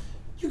 Yeah.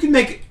 You can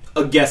make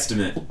a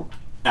guesstimate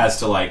as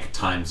to, like,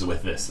 times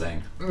with this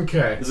thing.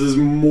 Okay. This is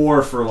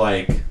more for,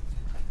 like,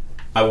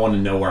 I want to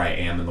know where I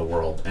am in the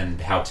world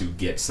and how to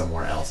get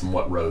somewhere else and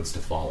what roads to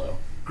follow.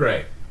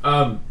 Great.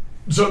 So,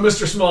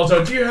 Mr.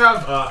 Smalltoe, do you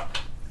have...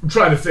 I'm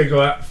trying to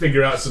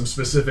figure out some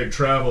specific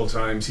travel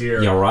times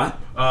here. You alright?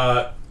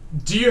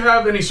 Do you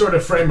have any sort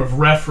of frame of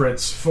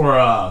reference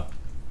for,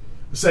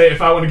 say,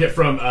 if I want to get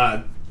from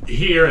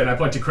here and I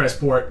went to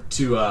Crestport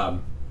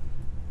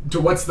to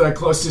what's the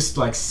closest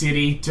like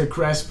city to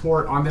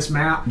Crestport on this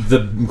map?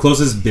 The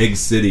closest big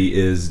city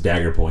is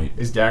Dagger Point.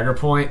 Is Dagger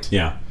Point?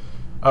 Yeah.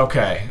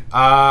 Okay.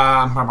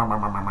 Well,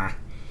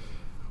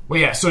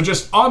 yeah. So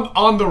just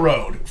on the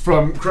road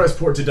from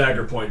Crestport to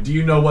Dagger Point, do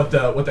you know what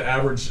the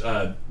average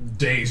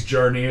day's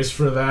journey is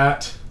for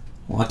that?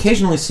 Well, I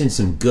occasionally send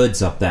some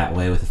goods up that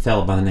way with a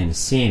fellow by the name of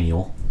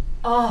Samuel.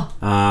 Oh.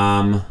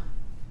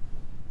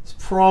 It's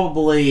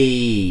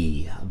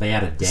probably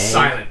about a day.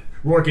 Silent.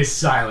 Roarke is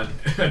silent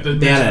at the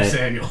mention of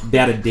Samuel.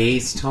 About a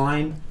day's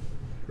time.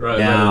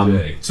 Right, about a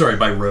day. Sorry,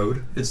 by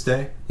road, it's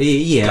day?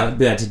 Yeah,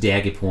 about to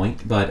Dagger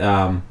Point, but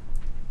let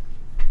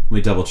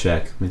me double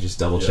check. Let me just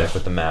double check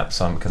with the map,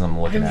 because I'm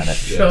looking at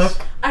it. Yes.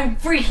 I'm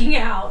freaking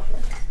out.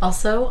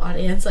 Also,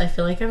 audience, I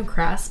feel like I'm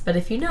crass, but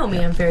if you know me,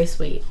 I'm very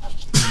sweet.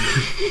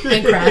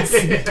 And crass.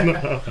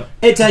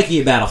 It'd take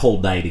you about a whole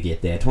day to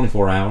get there,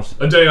 24 hours.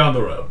 A day on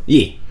the road.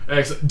 Yeah.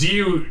 Excellent. Do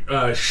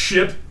you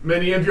ship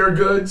many of your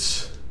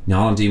goods?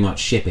 No, I don't do much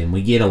shipping.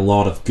 We get a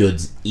lot of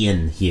goods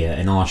in here,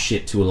 and I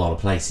ship to a lot of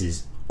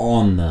places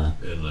on the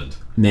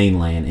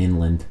mainland,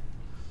 inland.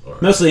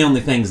 Right. Mostly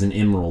only things in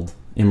Emerald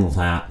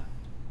Hat.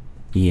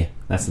 Yeah,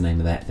 that's the name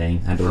of that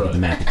thing. I had to look at the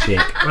map to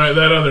check. Right,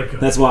 that other country.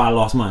 That's why I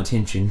lost my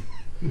attention.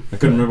 I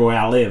couldn't remember where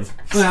I live.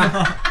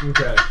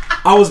 Okay.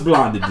 I was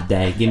blinded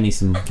today. Give me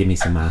some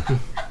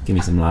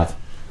love.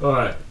 All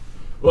right.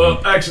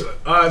 Well, excellent.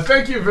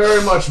 Thank you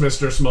very much,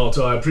 Mr.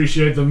 Smalltoe. I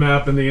appreciate the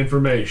map and the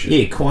information.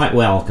 Yeah, quite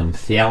welcome,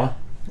 fella.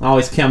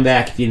 Always come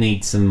back if you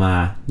need some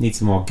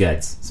more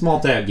goods.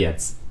 Small-town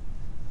goods.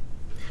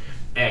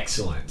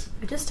 Excellent.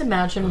 I just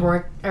imagine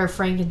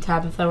Frank and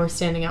Tabitha were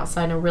standing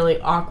outside in a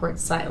really awkward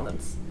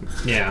silence.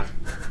 Yeah.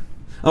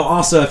 Oh,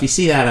 also, if you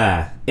see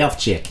that elf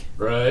chick,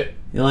 right,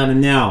 you let her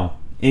know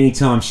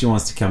anytime she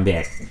wants to come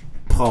back.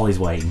 Polly's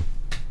waiting.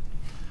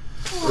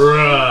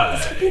 Right.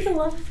 This would be the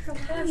love of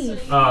your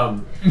life.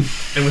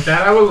 And with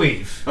that, I will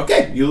leave.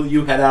 Okay,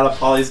 you head out of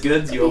Polly's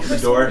goods. You open the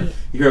door.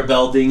 You hear a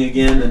bell ding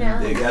again, and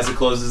as it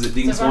closes, it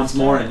dings once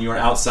more, and you are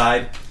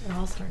outside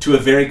to a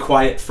very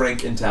quiet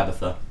Frank and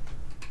Tabitha.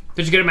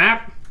 Did you get a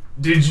map?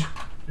 Did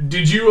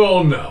you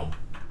all know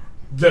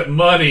that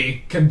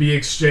money can be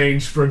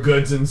exchanged for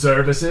goods and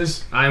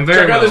services? I'm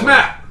very Check out this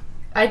map.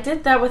 I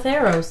did that with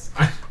arrows.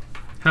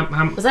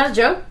 Was that a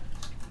joke?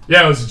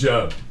 Yeah, it was a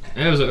joke.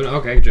 It was an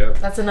okay joke.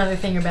 That's another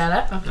thing you're bad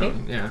at. Okay.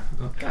 Yeah.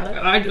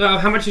 Got it.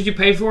 How much did you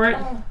pay for it?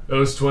 It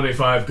was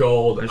 25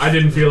 gold. I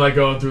didn't feel like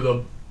going through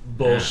the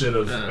bullshit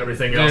of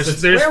everything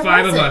else. There's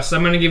 5 of us.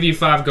 I'm going to give you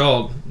 5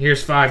 gold.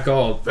 Here's 5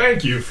 gold.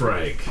 Thank you,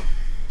 Frank.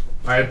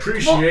 I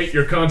appreciate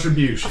your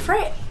contribution.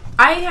 Frank,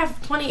 I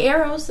have 20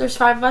 arrows. There's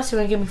 5 of us. You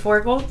want to give me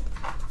 4 gold?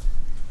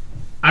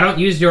 I don't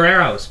use your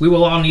arrows. We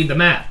will all need the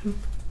map.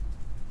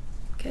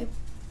 Okay.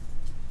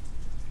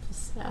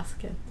 Just ask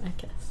him, I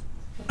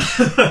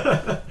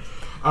guess.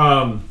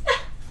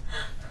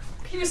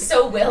 He was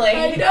so willing.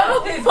 I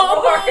know.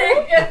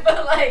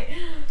 But like,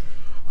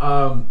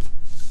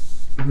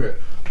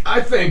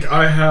 I think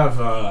I have.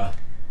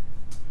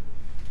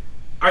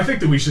 I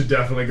think that we should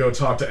definitely go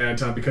talk to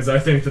Anton because I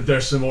think that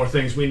there's some more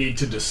things we need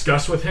to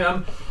discuss with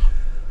him.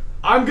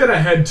 I'm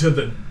gonna head to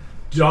the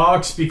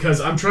docks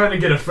because I'm trying to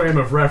get a frame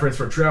of reference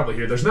for travel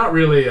here. There's not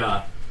really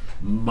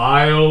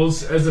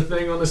miles as a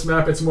thing on this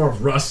map. It's more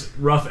of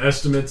rough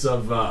estimates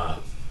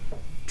of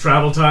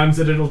travel times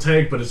that it'll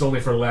take, but it's only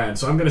for land.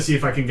 So I'm going to see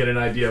if I can get an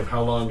idea of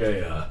how long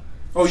a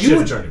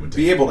you journey would take.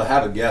 Be able to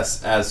have a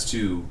guess as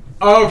to.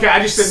 Oh, okay. I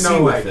just didn't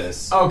know with like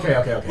this.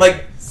 Okay.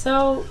 Like,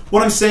 so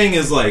what I'm saying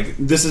is like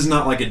this is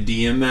not like a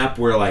DM map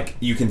where like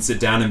you can sit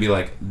down and be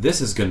like, this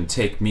is going to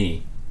take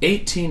me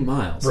 18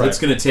 miles. Right. It's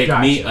going to take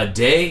Gotcha. me a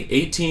day,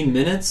 18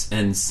 minutes,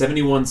 and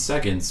 71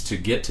 seconds to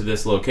get to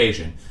this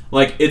location.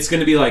 Like, it's going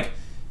to be like,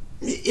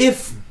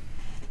 if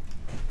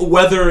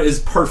weather is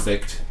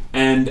perfect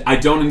and I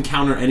don't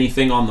encounter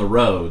anything on the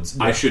roads,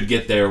 I should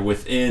get there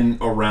within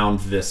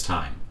around this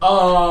time.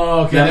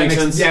 Oh, okay. That makes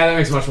sense? Yeah, that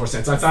makes much more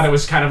sense. I thought it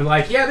was kind of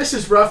like, yeah, this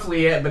is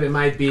roughly it, but it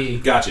might be...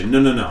 Gotcha.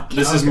 No.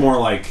 This is more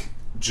like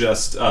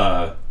just,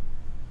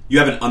 you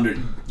haven't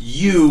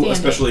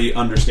especially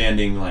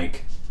understanding,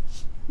 like,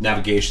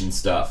 navigation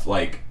stuff,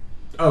 like,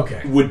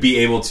 okay, would be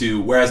able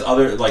to, whereas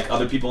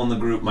other people in the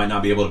group might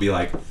not be able to be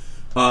like,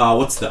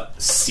 what's the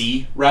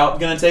sea route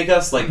gonna take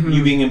us? Like,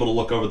 you being able to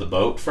look over the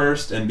boat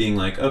first and being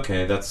like,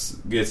 okay,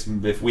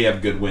 if we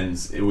have good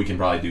winds, we can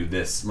probably do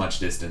this much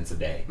distance a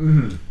day.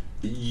 Mm-hmm.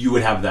 You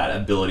would have that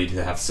ability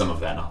to have some of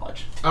that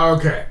knowledge.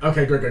 Okay,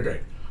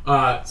 great.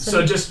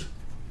 So just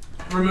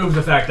remove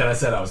the fact that I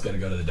said I was going to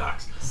go to the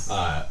docks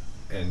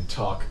and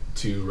talk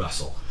to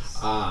Russell.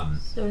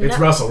 It's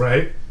Russell,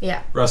 right?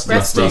 Yeah. Rusty.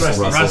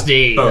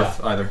 Rusty. Both,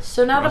 Yeah. either.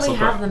 So now that Russell we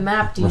have Crowe. the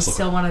map, do you Russell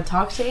still want to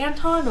talk to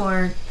Anton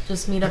or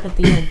just meet up at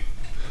the end?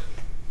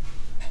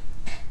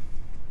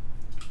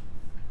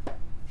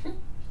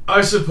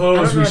 I I suppose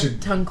don't know we what should...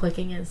 tongue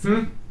clicking is.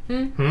 Huh?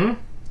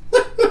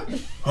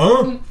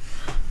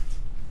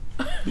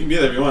 You can be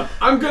there if you want.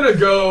 I'm going to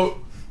go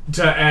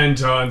to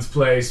Anton's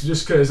place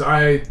just because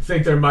I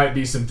think there might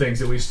be some things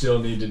that we still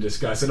need to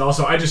discuss. And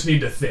also, I just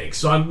need to think.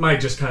 So I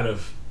might just kind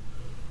of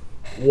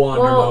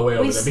wander my way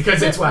over there.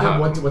 Because it's...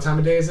 What time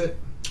of day is it?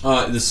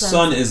 The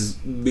sun is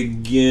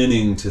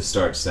beginning to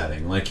start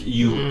setting. Like,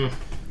 you...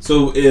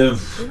 So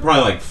if...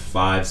 Probably like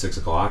 5, 6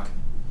 o'clock.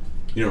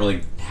 You don't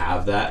really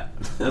have that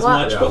as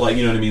much. Yeah. But, like,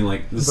 you know what I mean?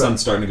 Like, the sun's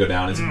starting to go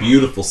down. It's a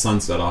beautiful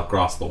sunset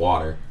across the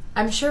water.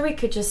 I'm sure we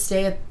could just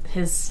stay at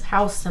his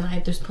house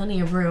tonight. There's plenty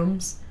of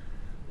rooms.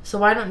 So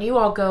why don't you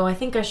all go? I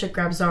think I should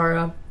grab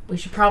Zara. We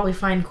should probably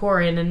find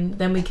Corin, and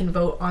then we can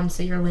vote on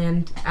Seer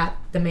Land at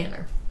the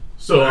manor.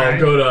 So I'll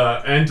go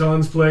to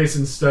Anton's place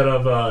instead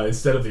of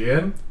the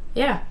inn?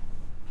 Yeah.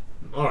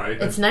 All right.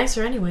 It's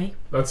nicer anyway.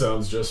 That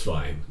sounds just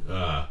fine.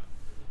 I'm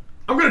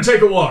going to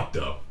take a walk,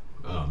 though.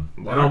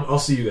 And I'll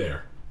see you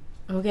there.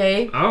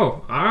 Okay.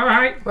 Oh, all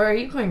right. Where are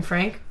you going,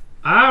 Frank?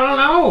 I don't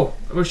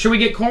know. Should we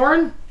get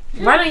Corin?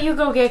 Why don't you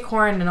go get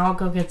Corin and I'll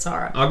go get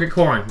Zara? I'll get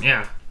Corin.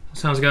 Yeah,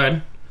 sounds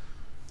good.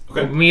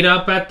 Okay. We'll meet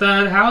up at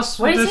the house.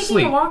 What are you to taking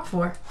sleep. a walk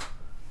for?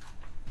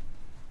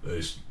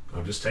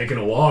 I'm just taking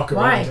a walk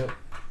Why? around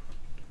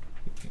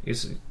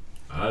it.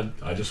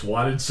 I just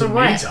wanted For some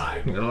what? me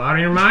time. You got a lot on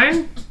your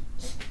mind?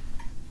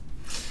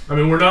 I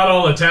mean, we're not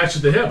all attached to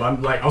the hip.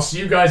 I'm like, I'll see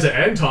you guys at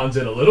Anton's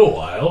in a little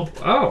while.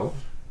 Oh,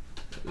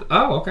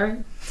 okay.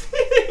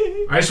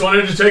 I just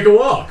wanted to take a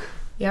walk.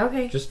 Yeah,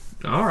 okay. Just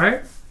all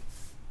right.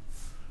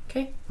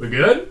 Okay. We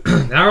good?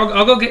 Now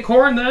I'll go get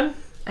Corin then,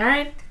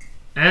 Alright.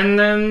 and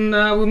then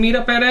we'll meet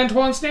up at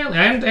Antoine Stanley.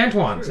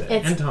 Antoine's.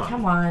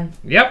 Come on.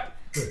 Yep.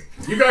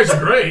 You guys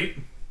are great.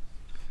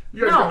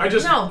 You guys No, are, I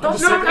just, no, I'm don't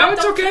just say taking- that.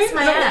 It's Don't okay. kiss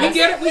my No, ass.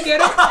 we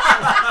get it.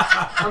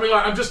 I mean,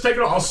 like, I'm just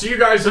taking. I'll see you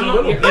guys in a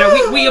little bit.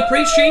 Yeah, we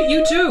appreciate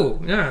you too.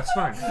 Yeah, it's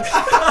fine.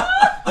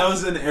 That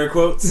was in air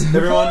quotes,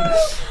 everyone.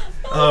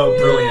 Oh,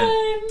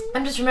 brilliant.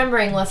 I'm just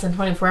remembering less than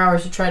 24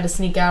 hours to try to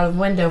sneak out of the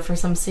window for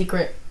some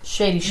secret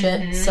shady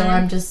shit, so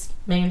I'm just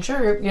making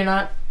sure you're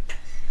not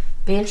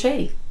being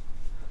shady.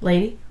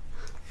 Lady?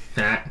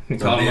 Nah, you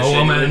Don't call be him a a shady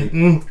woman.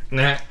 lady.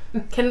 Nah.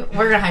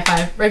 We're gonna high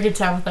five. Break it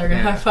down with her.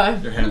 Gonna high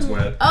five. Your hand's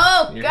wet.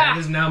 Oh, Your God. hand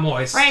is now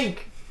moist.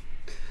 Frank.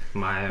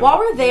 My While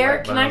we're there,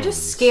 wet can I bones.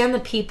 just scan the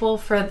people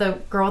for the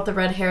girl with the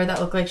red hair that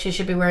looked like she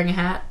should be wearing a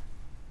hat?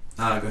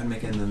 Go ahead and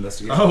make an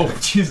investigation. Oh,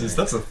 Jesus,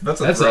 that's a That's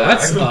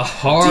throwback. a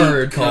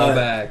hard Deep cut.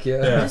 callback.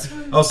 Yeah.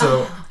 Yeah.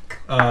 Also,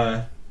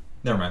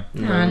 never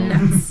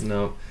mind.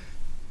 No.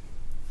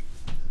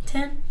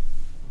 10?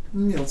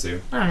 You'll see.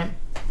 Alright.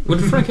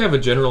 Would Frank have a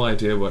general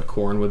idea what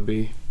Corin would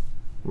be?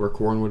 Where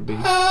Corin would be.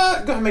 Go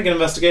ahead and make an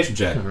investigation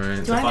check. All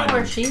right. Do I know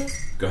where she is?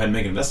 Go ahead and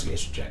make an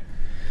investigation check.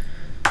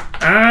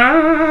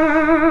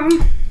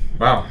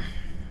 Wow.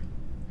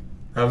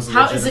 That was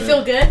How does it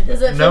feel good?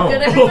 Does it feel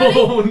good, everybody?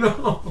 Oh,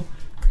 no.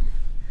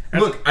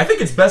 Look, I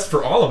think it's best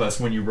for all of us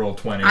when you roll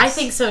 20s. I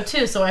think so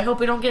too, so I hope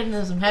we don't get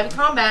into some heavy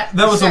combat.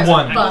 That was a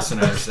 1, But-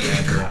 listeners.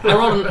 I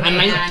rolled a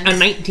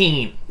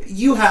 19.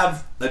 You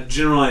have a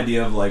general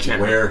idea of like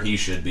where he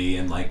should be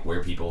and like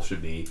where people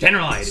should be.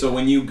 General idea. So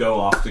when you go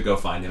off to go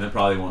find him, it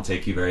probably won't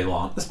take you very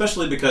long,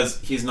 especially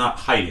because he's not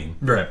hiding.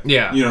 Right.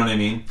 Yeah. You know what I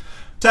mean?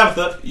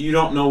 Tabitha, you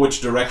don't know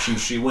which direction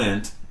she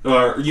went,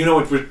 or you know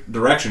which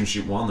direction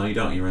she. Well, no, you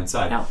don't. You're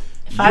inside. No.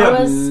 If You I have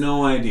was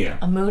no idea.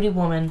 a moody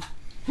woman,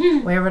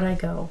 where would I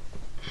go?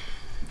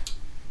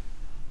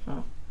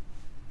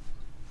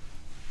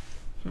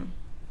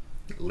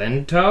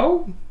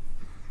 Lento?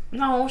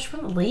 No, she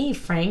wouldn't leave,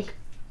 Frank.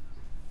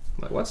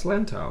 Like, what's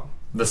Lento?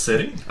 The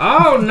city?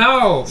 Oh,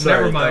 no.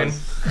 Sorry, Never mind.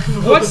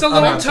 What's the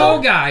little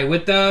toe guy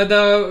with the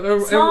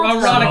erotic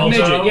Small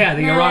midget? toe? Yeah,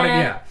 the erotic,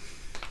 yeah.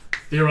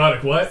 The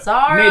erotic what?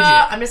 Zara.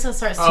 Midget. I'm just gonna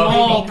start Small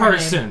screaming her name.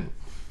 person.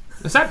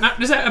 Is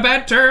that a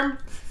bad term?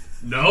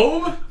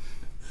 Gnome?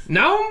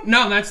 No?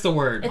 No, that's the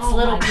word. It's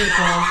little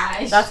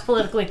people. That's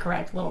politically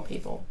correct. Little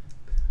people.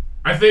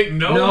 I think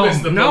gnome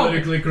is the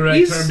politically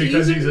correct term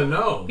because he's a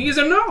gnome. He's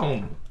a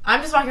gnome. I'm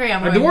just walking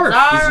around. A dwarf.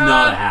 Zara. He's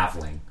not a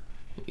halfling.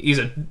 He's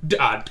a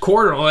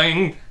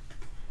quarterling.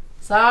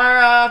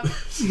 Zara.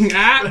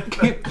 Yeah,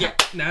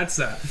 that's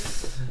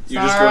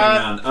You're just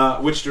going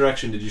down. Which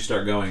direction did you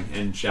start going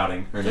and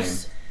shouting her name?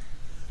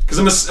 Because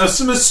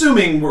I'm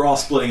assuming we're all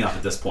splitting up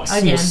at this point.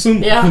 Again.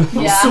 Yeah.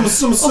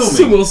 Assuming.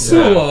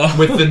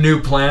 With the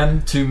new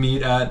plan to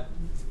meet at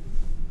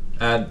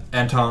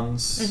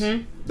Anton's.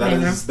 Mm-hmm.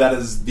 That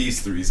is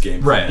these three's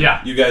game. Right.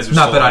 Yeah. You guys are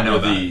not still that I know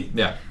under the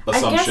I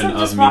assumption guess I'm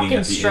just of meeting walking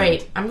at the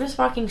straight. end. I'm just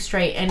walking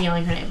straight and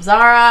yelling her name.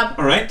 Zara.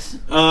 All right.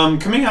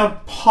 Coming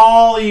out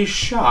Polly's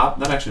shop.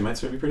 That actually might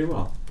serve you pretty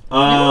well.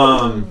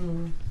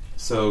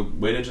 So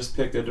way to just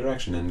pick a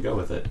direction and go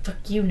with it.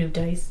 Fuck you, new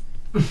dice.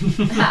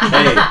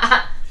 Hey,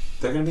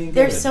 they're gonna be good.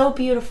 They're so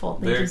beautiful.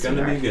 They're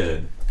gonna be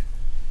good.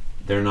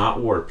 They're not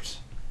warped.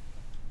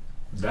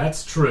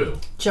 That's true.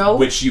 Joe?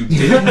 Which you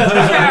didn't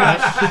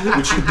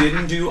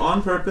do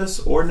on purpose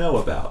or know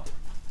about.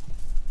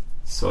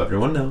 So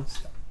everyone knows.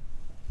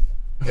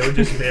 They were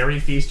just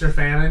very feaster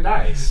fan and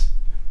dice.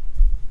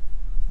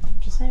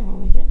 Just saying,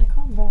 when we get into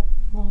combat,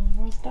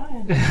 everyone's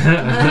dying.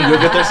 You'll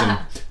get there soon.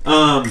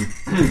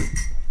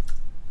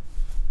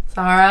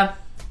 Zara.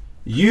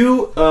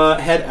 You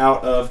head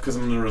out of, because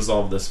I'm going to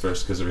resolve this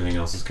first because everything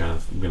else is kind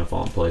of going to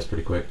fall in place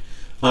pretty quick.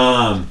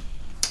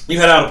 You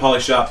head out of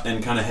Polly's shop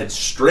and kind of head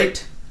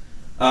straight.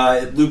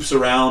 It loops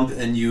around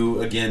and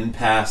you again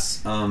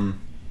pass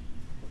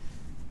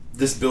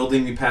this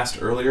building you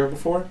passed earlier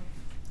before.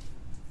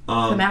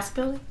 The mask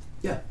building?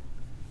 Yeah.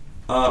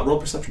 Roll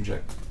perception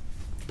check.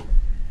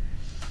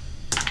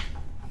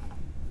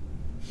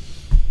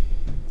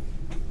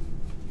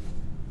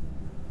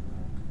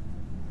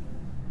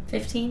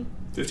 $15?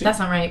 15? That's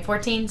not right.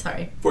 14?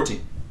 Sorry.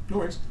 14. No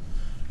worries.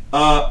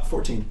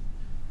 14.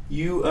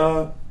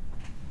 You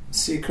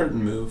see a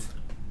curtain move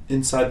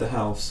inside the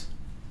house.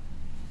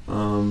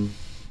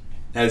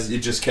 As it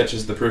just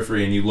catches the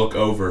periphery and you look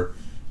over,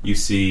 you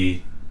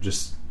see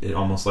just it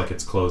almost like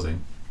it's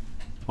closing.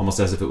 Almost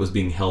as if it was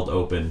being held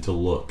open to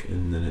look,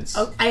 and then it's...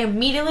 I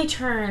immediately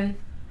turn.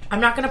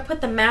 I'm not going to put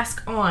the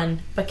mask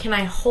on, but can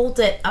I hold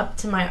it up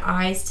to my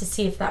eyes to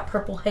see if that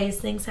purple haze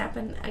things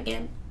happen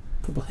again?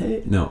 Purple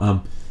haze?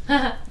 No,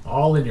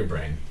 all in your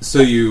brain.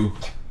 So you...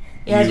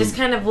 Yeah, I just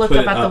kind of look put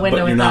up it out the window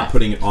but with you're not that.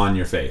 putting it on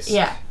your face.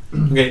 Yeah.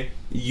 Okay,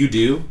 you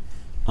do.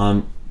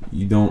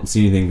 You don't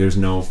see anything. There's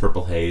no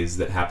purple haze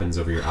that happens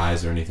over your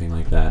eyes or anything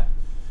like that.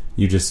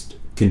 You just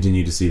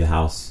continue to see the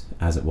house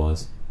as it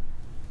was.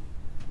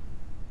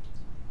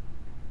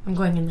 I'm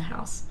going in the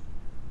house.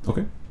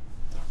 Okay.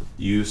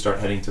 You start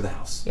heading to the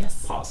house.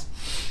 Yes. Pause.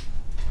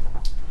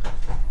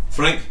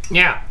 Frank?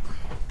 Yeah.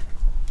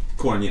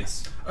 Corin,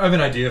 yes. I have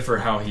an idea for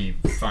how he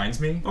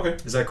finds me. Okay.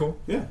 Is that cool?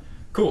 Yeah.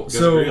 Cool. guys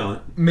agree on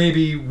it.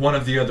 Maybe one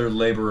of the other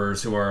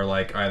laborers who are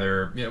like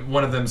either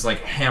one of them's like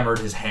hammered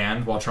his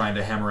hand while trying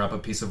to hammer up a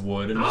piece of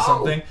wood into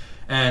something,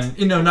 and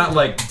not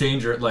like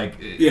danger, like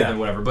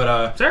whatever.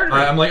 But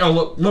I'm like,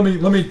 oh, let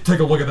me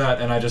take a look at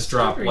that, and I just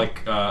drop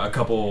like a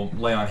couple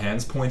lay on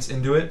hands points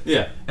into it.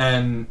 Yeah.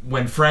 And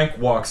when Frank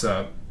walks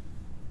up,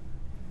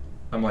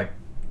 I'm like,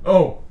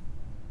 oh,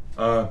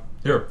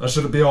 here, that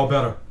should be all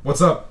better.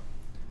 What's up?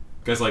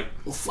 Guy's like,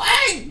 well,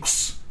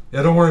 thanks.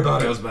 Yeah, don't worry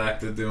about Goes it.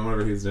 back to doing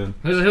whatever he's doing.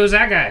 Who's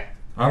that guy?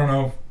 I don't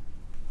know.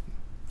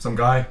 Some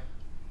guy.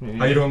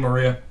 How you doing,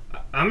 Maria?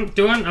 I'm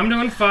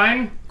doing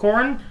fine,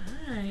 Corin.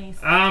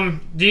 Nice.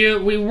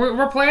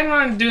 We're planning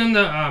on doing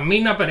the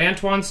meeting up at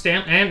Anton's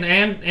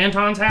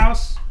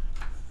house.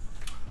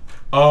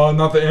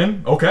 Not the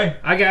inn? Okay.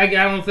 I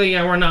don't think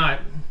we're not.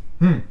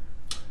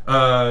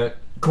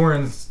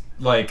 Corin's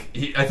I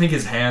think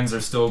his hands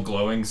are still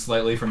glowing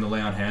slightly from the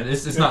lay on hand.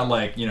 It's not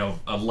like,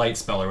 a light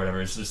spell or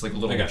whatever. It's just like a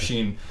little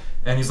machine.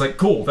 And he's like,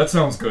 cool, that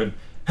sounds good.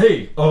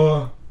 Hey,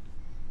 can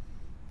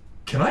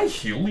I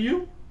heal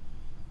you?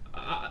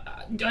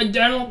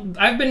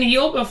 I've been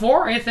healed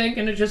before, I think,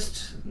 and it's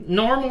just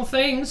normal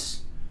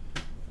things.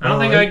 I don't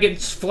think I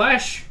get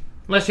flesh,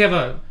 unless you have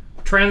a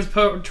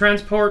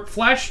transport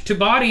flesh to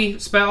body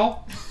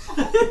spell.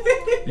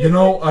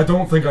 I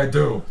don't think I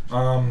do.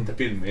 That'd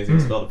be an amazing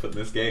spell to put in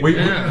this game. We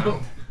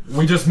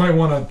just might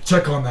want to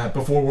check on that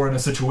before we're in a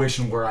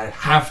situation where I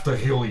have to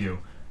heal you.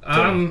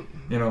 So,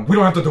 we don't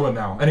have to do it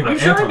now. Anyway, I'm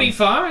sure it'll be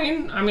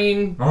fine. I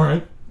mean, all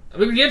right.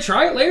 We can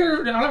try it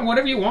later.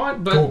 Whatever you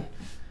want, but cool.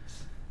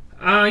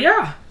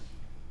 Yeah.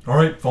 All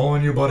right,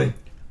 following you, buddy.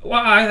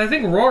 Well, I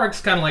think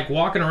Roarke's kind of like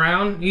walking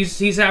around.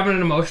 He's having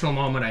an emotional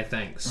moment, I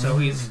think. So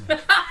he's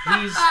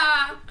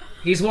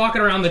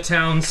walking around the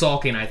town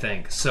sulking, I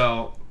think.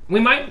 So we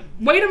might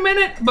wait a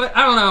minute, but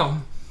I don't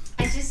know.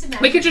 I just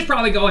imagine we could just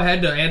probably go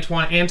ahead to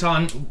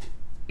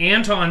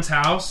Anton's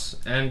house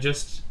and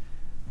just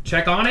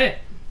check on it.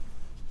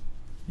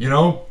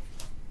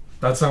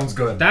 That sounds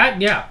good.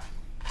 Yeah.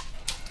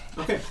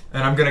 Okay.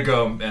 And I'm gonna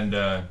go and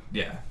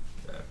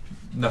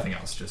nothing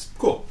else. Just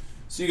cool.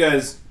 So you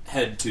guys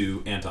head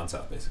to Anton's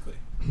house, basically,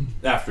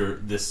 after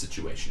this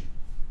situation.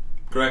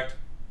 Correct?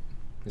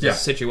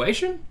 This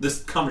situation?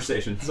 This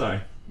conversation.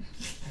 Sorry.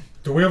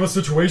 Do we have a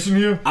situation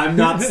here? I'm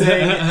not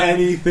saying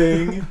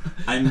anything.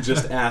 I'm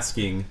just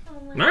asking. All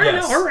right,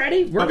 no, we're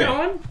ready. We're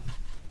going.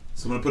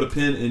 So I'm going to put a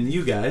pin in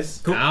you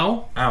guys. Cool.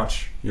 Ow.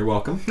 Ouch. You're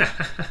welcome.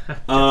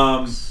 Roarke.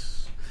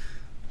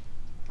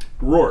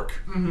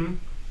 Mm-hmm.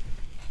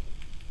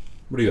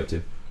 What are you up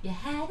to? You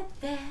had a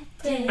bad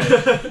day.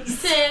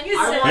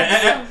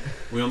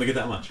 We only get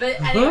that much.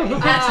 But anyway,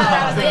 that's what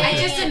I was like. I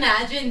just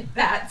imagined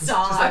that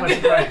song.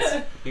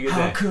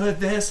 How could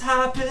this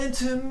happen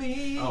to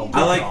me?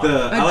 I like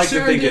to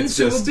think it's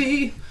just.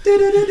 Yeah.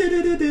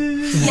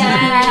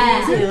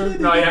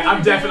 No,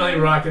 I'm definitely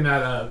rocking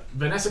that.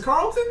 Vanessa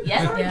Carlton.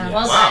 Yeah. Yes.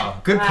 Well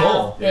wow. Good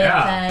pull.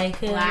 Yeah.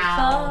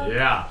 Wow.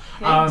 Yeah.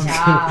 Good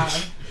job.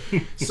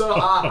 So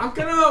I'm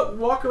gonna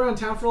walk around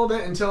town for a little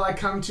bit until I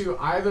come to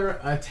either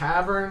a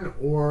tavern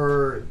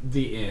or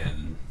the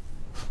inn.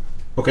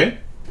 Okay.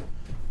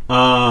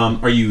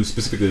 Are you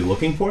specifically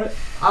looking for it?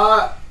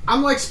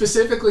 I'm like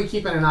specifically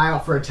keeping an eye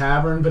out for a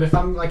tavern, but if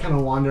I'm like kind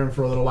of wandering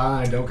for a little while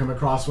and I don't come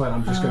across one,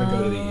 I'm just gonna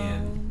go to the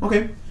inn.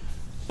 Okay.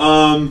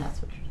 So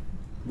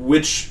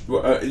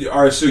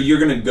you're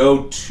gonna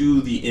go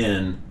to the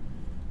inn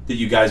that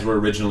you guys were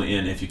originally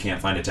in if you can't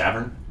find a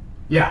tavern?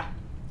 Yeah.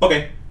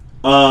 Okay.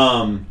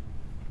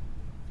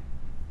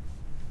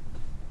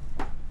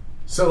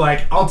 So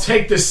like, I'll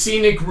take the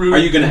scenic route. Are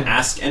you going to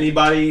ask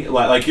anybody?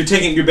 Like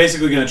you're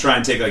basically going to try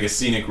and take like a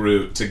scenic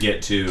route to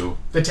get to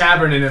the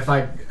tavern, and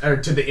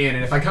to the inn,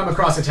 and if I come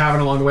across a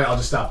tavern along the way, I'll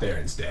just stop there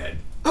instead.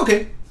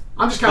 Okay.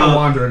 I'm just kind of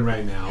wandering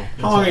right now.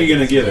 How long are you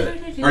going to give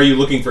it? Are you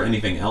looking for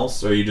anything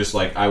else, or are you just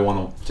like, I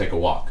want to take a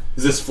walk?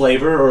 Is this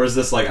flavor, or is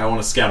this like, I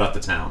want to scout out the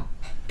town?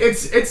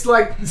 It's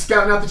like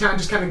scouting out the town,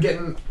 just kind of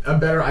getting a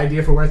better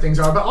idea for where things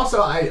are, but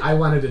also I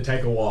wanted to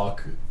take a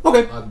walk.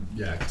 Okay.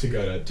 To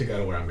go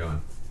to where I'm going.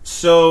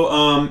 So,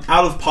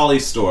 out of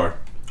Polly's store,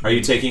 are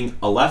you taking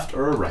a left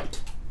or a right?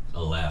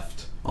 A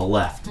left. A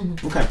left.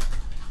 Mm-hmm. Okay.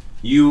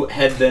 You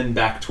head then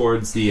back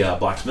towards the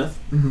blacksmith.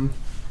 Mm-hmm.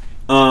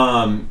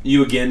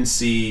 You again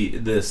see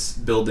this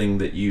building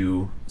that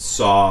you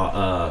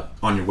saw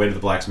on your way to the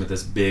blacksmith,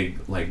 this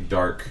big, like,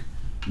 dark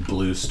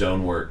blue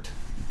stoneworked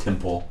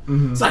temple.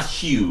 Mm-hmm. It's not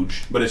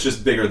huge, but it's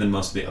just bigger than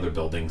most of the other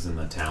buildings in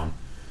the town.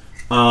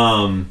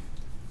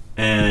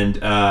 And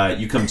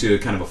you come to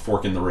kind of a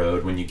fork in the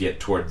road when you get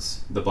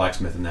towards the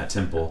blacksmith in that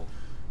temple.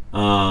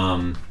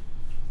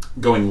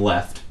 Going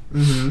left.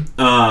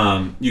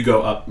 Mm-hmm. You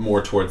go up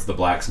more towards the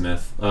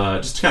blacksmith.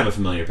 Just kind of a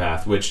familiar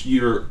path, which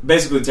you're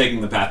basically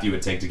taking the path you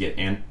would take to get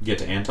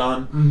to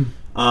Anton.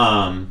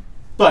 Mm-hmm.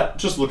 But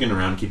just looking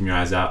around, keeping your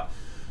eyes out.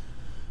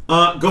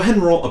 Go ahead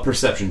and roll a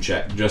perception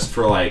check, just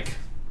for, like,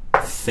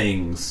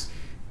 things.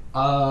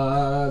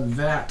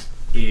 That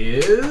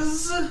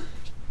is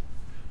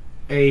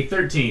a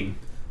 13.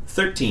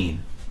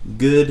 13.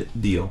 Good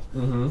deal.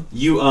 Mm-hmm.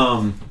 You,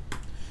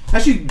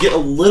 as you get a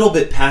little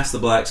bit past the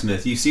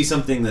blacksmith, you see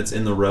something that's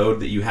in the road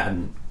that you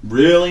hadn't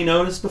really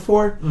noticed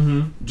before.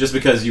 Mm-hmm. Just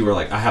because you were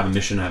like, I have a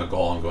mission, I have a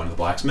goal, I'm going to the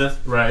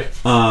blacksmith. Right.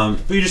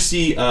 But you just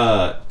see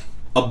a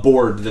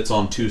board that's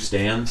on two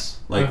stands.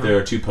 Like, there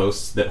are two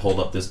posts that hold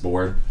up this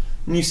board.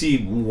 And you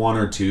see one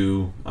or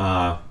two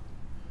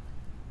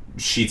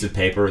sheets of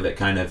paper that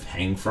kind of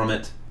hang from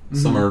it. Mm-hmm.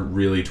 Some are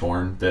really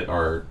torn that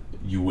are,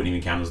 you wouldn't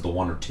even count as the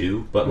one or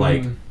two. But,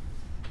 like,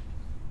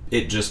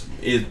 it just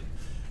is...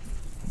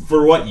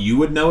 For what you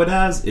would know it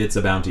as, it's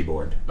a bounty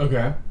board.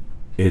 Okay.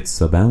 It's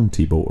a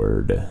bounty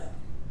board.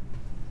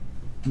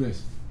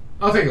 Nice.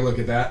 I'll take a look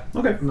at that.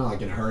 Okay. I'm not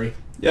like in a hurry.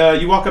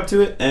 You walk up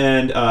to it,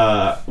 and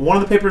one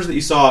of the papers that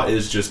you saw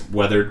is just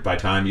weathered by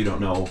time. You don't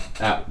know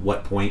at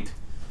what point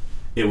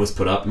it was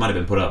put up. It might have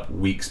been put up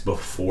weeks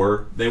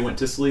before they went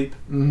to sleep.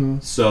 Mm-hmm.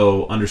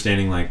 So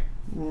understanding like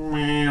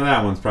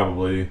that one's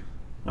probably,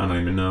 I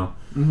don't even know.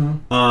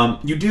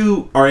 Mm-hmm.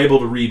 You are able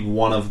to read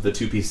one of the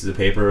 2 pieces of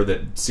paper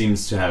that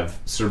seems to have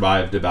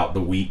survived about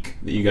the week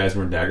that you guys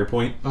were in Dagger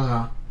Point.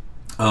 Uh-huh.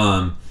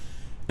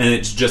 And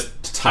it's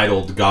just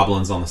titled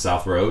 "Goblins on the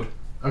South Road."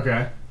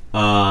 Okay.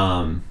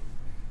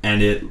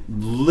 And it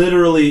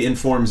literally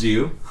informs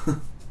you,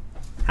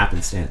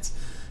 happenstance,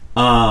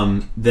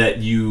 that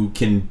you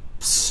can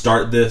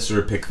start this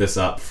or pick this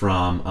up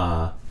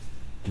from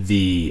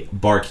the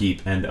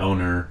barkeep and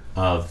owner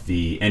of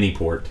the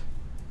Anyport,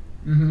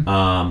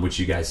 which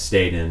you guys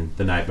stayed in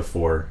the night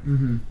before.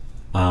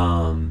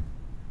 And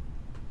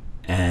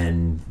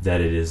that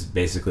it is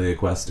basically a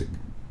quest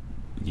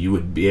you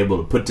would be able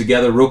to put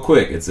together real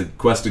quick. It's a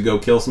quest to go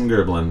kill some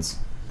gerblins.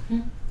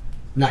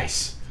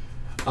 Nice.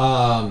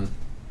 Cool.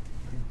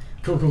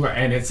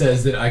 And it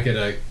says that I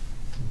could,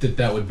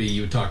 that would be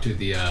you would talk to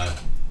the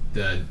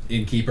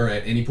innkeeper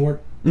at Anyport.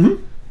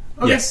 Mm-hmm.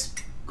 Okay. Yes.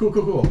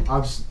 Cool.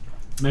 I'll just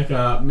make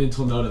a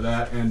mental note of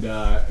that, and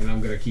I'm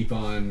gonna keep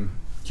on.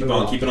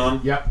 Keeping on.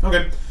 Yep.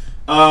 Okay.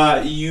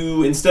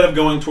 You, instead of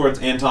going towards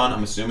Anton,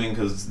 I'm assuming,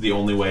 because the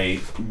only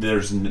way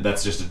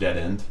that's just a dead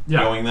end.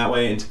 Yeah. Going that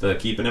way into the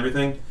keep and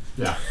everything.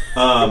 Yeah.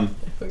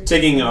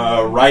 Taking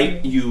a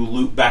right, you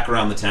loop back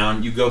around the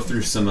town. You go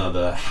through some of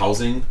the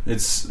housing.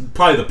 It's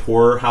probably the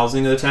poorer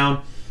housing of the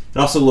town. It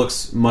also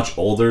looks much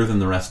older than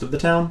the rest of the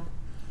town.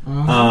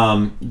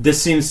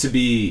 This seems to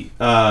be.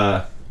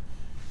 Go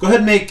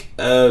ahead and make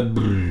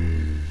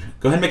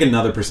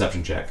another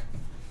perception check.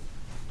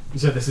 You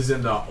said this is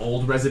in the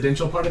old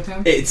residential part of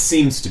town? It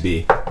seems to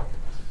be.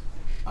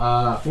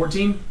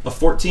 14? A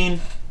 14?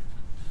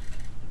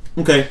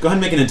 Okay, go ahead and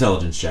make an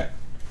intelligence check.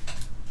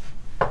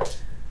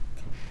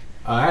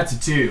 That's a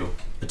 2.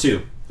 A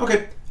 2.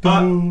 Okay.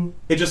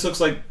 It just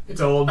looks like...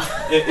 It's old.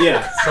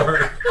 Yeah.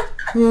 Sorry.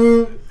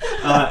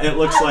 It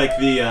looks like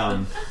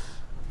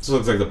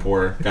the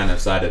poor kind of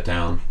side of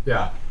town.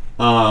 Yeah.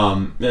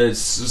 It's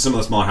some of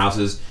the smaller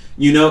houses.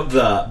 You note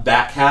the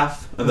back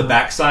half, the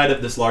back side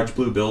of this large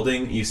blue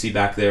building. You see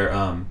back there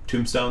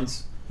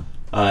tombstones.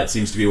 It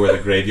seems to be where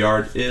the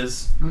graveyard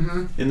is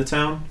in the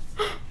town.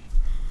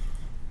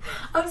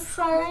 I'm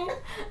sorry.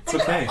 It's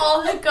okay.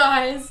 All the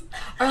guys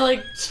are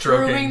like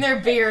grooming their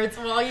beards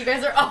while you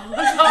guys are all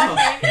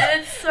talking,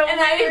 and it's so And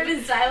weird. I've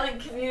been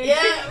silent communicating.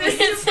 Yeah, this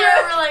it's is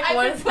where we're like,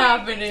 what is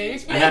happening?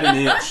 I had an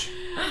itch.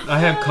 I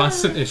have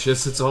constant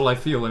issues. It's all I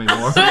feel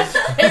anymore.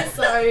 I'm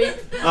sorry.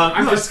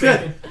 I'm just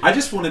good. I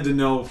just wanted to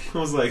know. I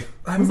was like,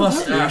 I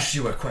must ask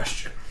you a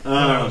question.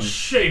 I'll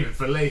shave it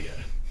for later.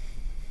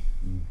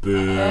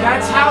 Boo.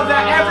 That's how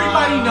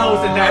everybody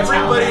knows that that's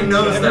Everybody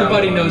knows that.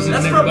 Everybody knows it.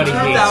 That's And from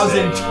everybody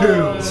hates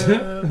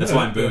 2002. That's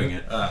why I'm booing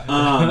it.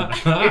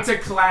 It's a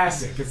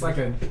classic. It's like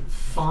a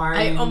fine.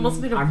 I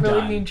almost made a I'm really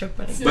done. mean joke,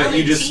 but I But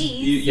you just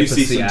you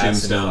see some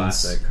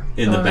tombstones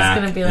in the back,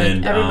 gonna be like,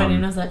 and everybody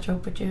knows that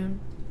joke, but June.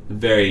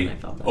 very I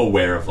felt bad.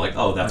 aware of like,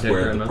 oh, that's I did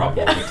where the remember.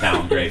 probably the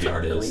town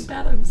graveyard Really is.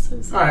 bad. I'm so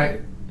sorry. All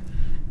right.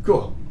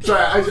 Cool. So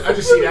I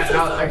just see that, and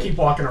I keep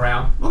walking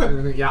around.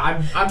 Okay.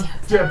 Yeah, I'm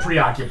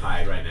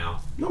preoccupied right now.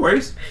 No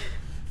worries.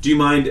 Do you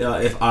mind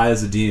if I,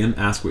 as a DM,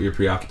 ask what you're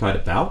preoccupied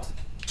about?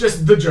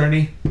 Just the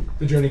journey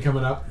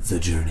coming up. The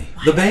journey,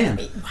 the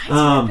band.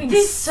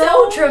 It's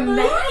so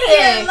dramatic.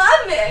 I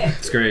love it.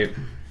 It's great.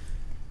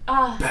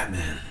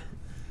 Batman.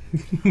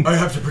 I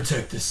have to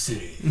protect this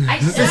city. I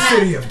The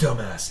city of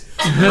dumbasses.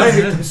 I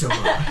hate them so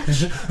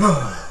much.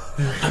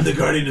 I'm the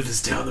guardian of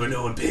this town where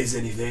no one pays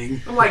anything.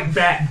 I'm like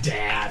Bat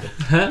Dad.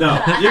 No,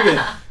 you're good.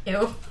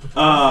 Ew.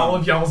 All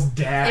of y'all's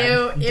dad.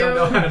 Ew, You don't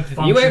know how to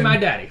function. You ain't my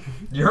daddy.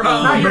 You're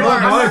No, not you're my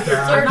not.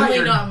 dad. Certainly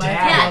your not my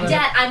dad. Yeah,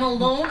 Dad, I'm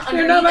alone not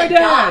underneath my a dad.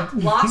 dock,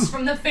 lost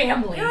from the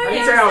family. I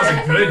didn't say I was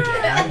a good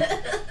dad.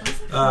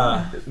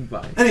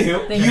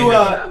 Anywho, Thank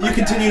you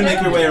continue to make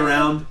your way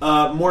around,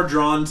 more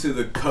drawn to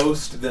the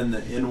coast than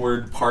the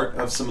inward part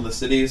of some of the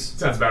cities.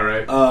 Sounds about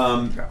right.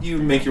 You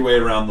make your way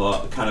around the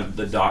kind of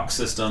the dock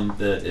system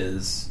that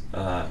is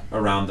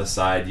around the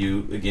side.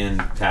 You again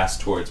pass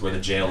towards where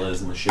the jail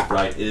is and the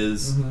shipwright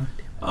is.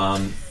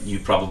 You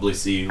probably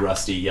see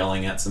Rusty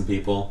yelling at some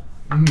people.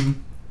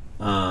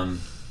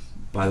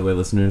 By the way,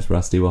 listeners,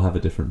 Rusty will have a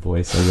different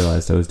voice. I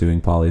realized I was doing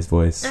Polly's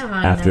voice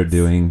after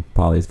doing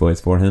Polly's voice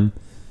for him.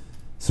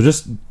 So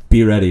just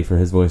be ready for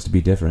his voice to be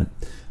different.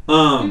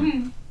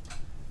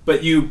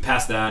 But you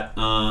pass that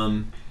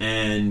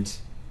and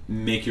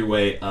make your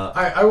way up.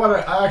 I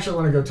actually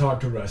want to go talk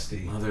to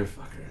Rusty.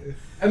 Motherfucker.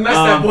 Unless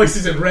that voice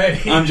isn't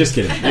ready. I'm just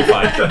kidding. You're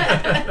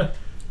fine.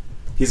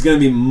 He's going to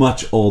be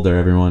much older,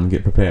 everyone.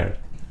 Get prepared.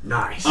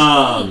 Nice.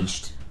 Um,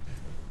 Aged.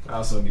 I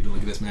also need to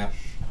look at this map.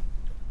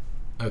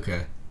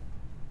 Okay.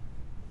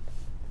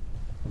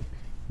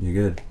 You're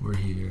good. We're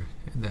here.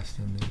 And that's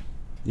down there.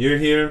 You're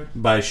here.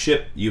 By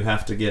ship, you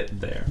have to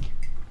get there.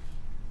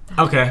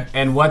 Okay,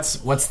 and what's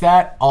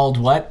that? Ald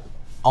what?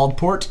 Ald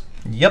Port?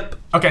 Yep.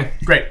 Okay,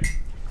 great.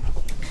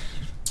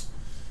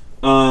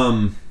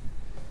 Hold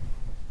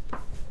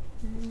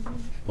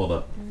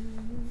up.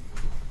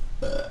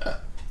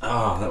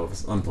 Oh, that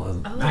was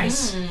unpleasant. Oh.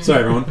 Nice. Sorry,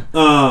 everyone.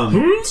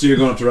 So you're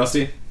going up to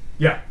Rusty?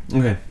 Yeah.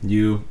 Okay,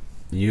 you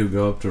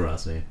go up to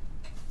Rusty.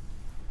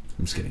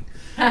 I'm just kidding.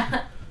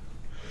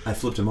 I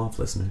flipped him off,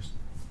 listeners.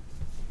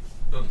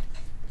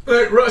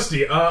 Hey,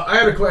 Rusty, I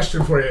had a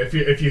question for you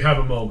if you have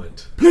a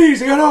moment.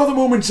 Please, I got all the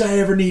moments I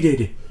ever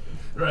needed.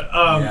 Right,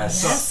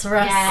 Yes,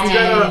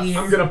 Rusty.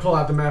 I'm gonna pull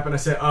out the map and I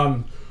say,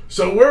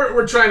 so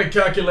we're trying to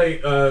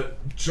calculate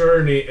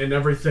journey and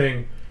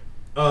everything.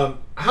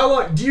 How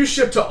long do you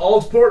ship to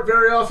Aldport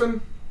very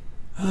often?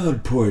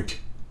 Aldport.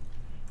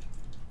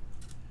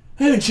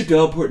 I haven't shipped to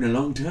Aldport in a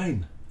long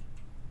time.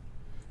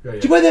 Yeah.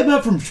 Did you buy that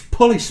map from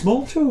Polly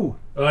Smalltoe?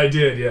 I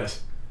did,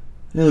 yes.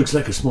 It looks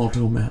like a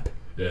Smalltoe map.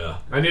 Yeah.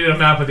 I needed a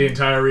map of the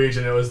entire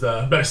region. It was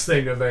the best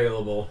thing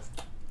available.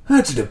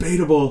 That's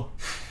debatable.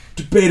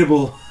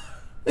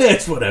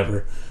 It's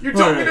whatever. You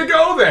told me to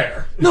go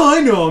there. No,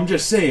 I know. I'm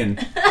just saying.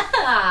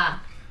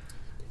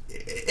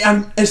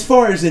 As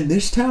far as in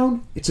this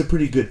town, it's a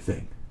pretty good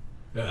thing.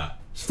 Yeah.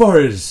 As far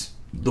as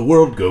the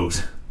world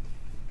goes,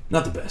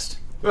 not the best.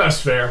 That's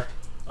fair.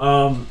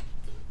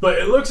 But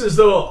it looks as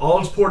though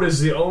Aldport is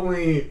the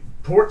only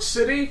port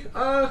city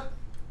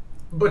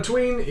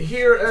between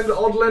here and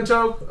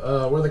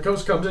Aldlento, where the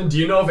coast comes in. Do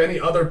you know of any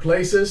other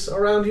places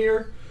around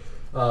here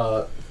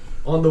on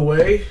the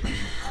way?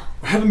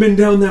 I haven't been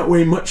down that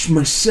way much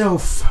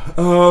myself.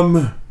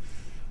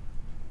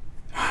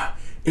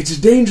 It's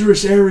a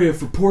dangerous area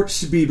for ports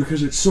to be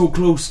because it's so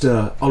close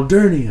to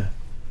Aldernia.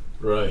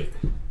 Right.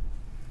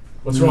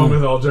 What's wrong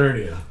with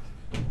Aldernia?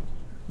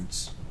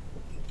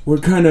 We're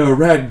kind of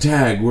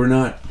ragtag. We're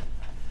not...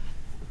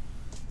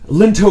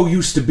 Lento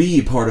used to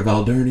be part of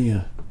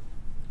Aldernia.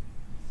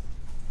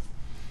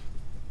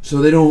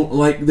 So they don't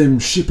like them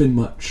shipping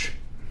much.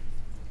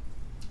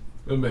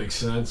 That makes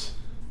sense.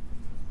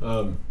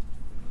 Right,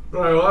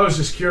 well, I was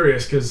just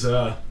curious because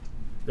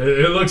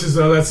it looks as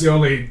though that's the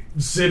only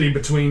city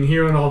between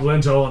here and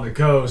Aldlento on the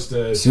coast.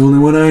 It's the only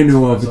one I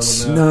know of.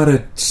 It's not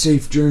a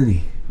safe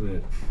journey.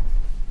 Right.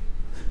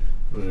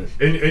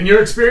 In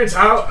your experience,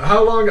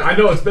 how long? I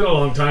know it's been a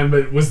long time,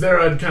 but was there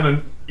a kind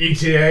of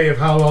ETA of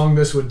how long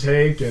this would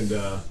take? And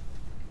give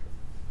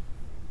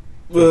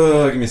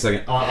me a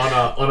second.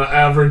 On an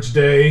average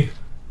day,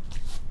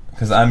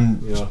 because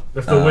I'm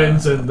if the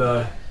winds and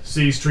the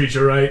seas treat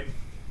you right.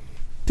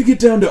 To get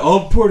down to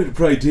Aldport, it'd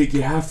probably take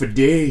you half a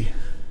day.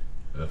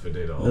 Half a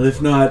day to Aldport. Well,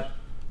 if not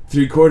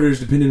 3/4,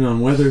 depending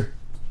on weather.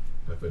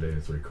 Half a day to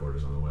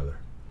 3/4 on the weather.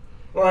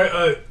 All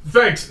right,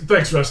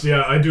 thanks, Rusty.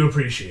 I do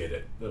appreciate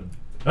it.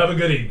 Have a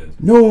good evening.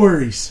 No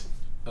worries.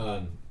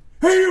 Hey,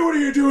 what are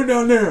you doing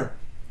down there?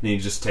 And he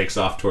just takes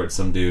off towards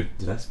some dude.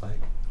 Did I spike?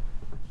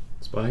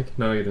 Spike?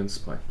 No, you didn't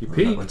spike. You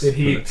peeked. Did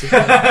he?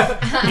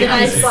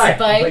 I spike.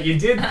 But you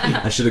did.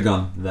 I should have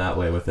gone that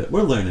way with it.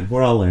 We're learning.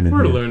 We're all learning.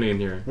 We're here. learning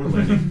here. We're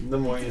learning. The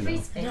more you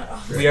know.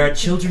 We are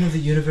children of the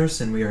universe,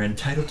 and we are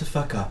entitled to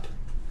fuck up.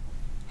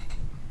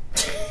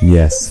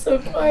 Yes. So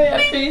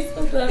quiet face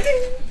of that.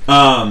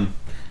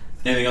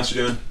 Anything else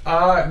you're doing?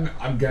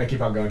 I'm gonna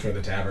keep on going toward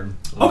the tavern.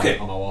 Okay.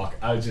 On my walk.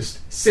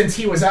 Since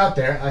he was out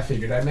there, I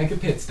figured I'd make a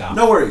pit stop.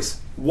 No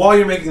worries. While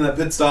you're making that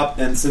pit stop,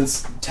 and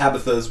since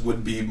Tabitha's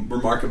would be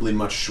remarkably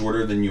much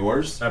shorter than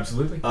yours,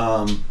 Absolutely.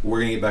 we're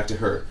gonna get back to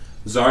her.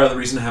 Zara, the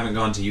reason I haven't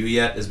gone to you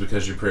yet is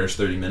because your prayer's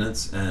 30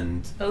 minutes,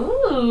 and...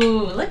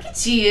 Ooh, look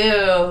at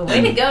you.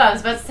 Way to go. I was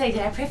about to say,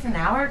 did I pray for an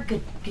hour?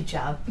 Good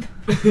job.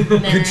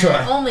 Good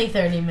try. Only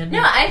 30 minutes.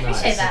 No, I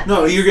appreciate that.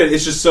 No, you're good.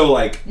 It's just so,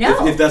 like,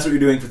 No. if that's what you're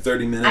doing for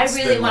 30 minutes, I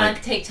really then, want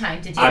like, to take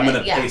time to do I'm it.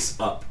 going to Yeah. pace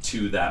up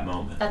to that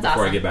moment That's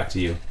before I awesome. get back to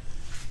you.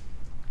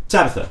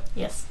 Tabitha,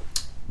 Yes.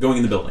 going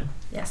in the building.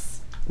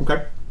 Yes.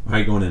 Okay. How are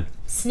you going in?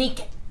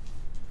 Sneak.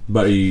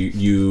 But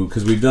you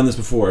because we've done this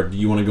before, do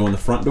you want to go in the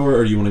front door,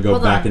 or do you want to go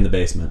Hold back on. in the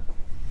basement?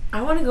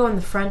 I want to go in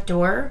the front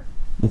door.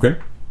 Okay.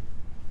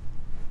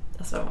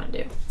 That's what I want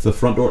to do. So the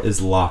front door is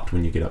locked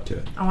when you get up to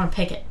it. I want to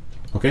pick it.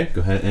 Okay,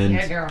 go ahead and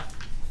Yeah, girl.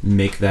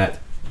 make that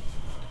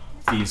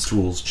thieves'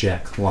 tools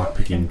check,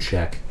 lockpicking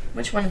check.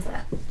 Which one is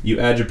that? You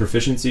add your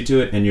proficiency to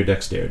it and your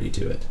dexterity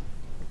to it.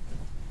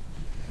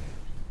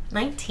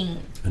 19.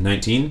 A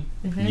 19,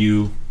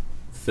 you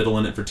fiddle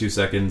in it for 2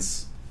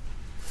 seconds,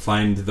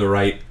 find the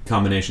right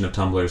combination of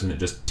tumblers, and it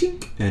just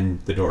tink, and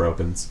the door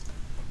opens.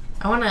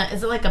 I want to...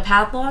 Is it like a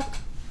padlock?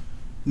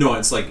 No,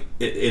 it's like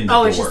in the door.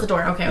 Oh, it's just the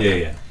door. Okay,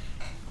 okay. Yeah.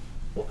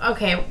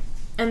 Okay.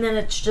 And then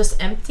it's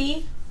just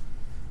empty?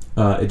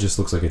 It just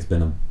looks like it's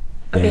been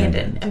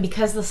Abandoned. And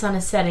because the sun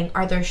is setting,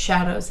 are there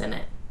shadows in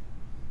it?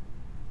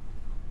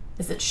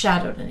 Is it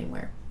shadowed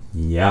anywhere?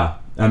 Yeah.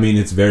 I mean,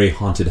 it's a very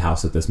haunted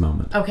house at this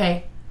moment.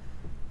 Okay.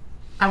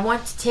 I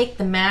want to take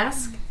the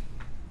mask,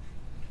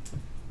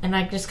 and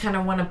I just kind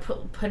of want to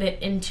put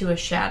it into a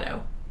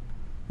shadow.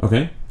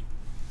 Okay.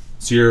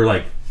 So you're,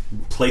 like,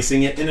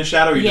 placing it in a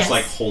shadow, or you're Yes. just,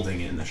 like,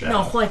 holding it in the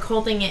shadow? No, like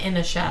holding it in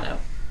a shadow.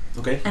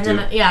 Okay, And do. then,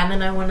 and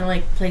then I want to,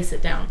 like, place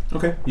it down.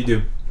 Okay, you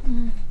do.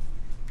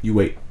 You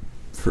wait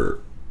for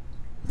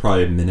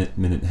probably a minute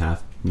and a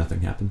half. Nothing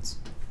happens.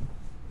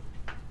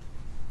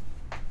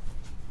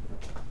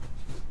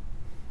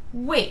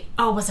 Wait.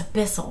 Oh, it was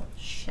Abyssal.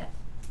 Shit.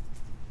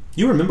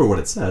 You remember what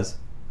it says.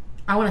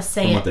 I want to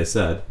say from it. what they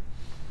said.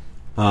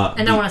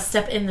 And I want to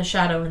step in the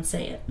shadow and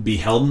say it.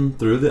 Beholden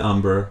through the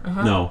umbra.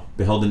 Uh-huh. No,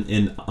 beholden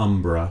in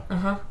umbra.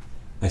 Uh-huh.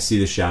 I see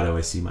the shadow,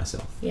 I see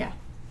myself. Yeah.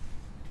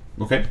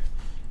 Okay.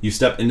 You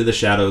step into the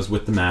shadows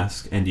with the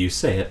mask, and you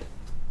say it.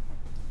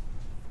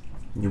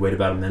 You wait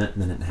about a minute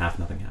and half,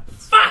 nothing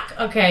happens. Fuck!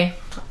 Okay.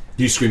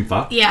 Do you scream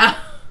fuck? Yeah.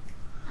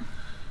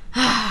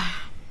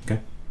 Okay.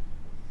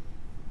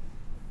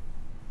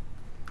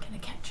 Gonna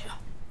catch you.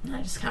 And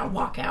I just kind of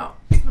walk out.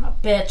 I'm a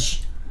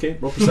bitch. Okay,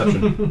 roll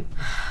perception.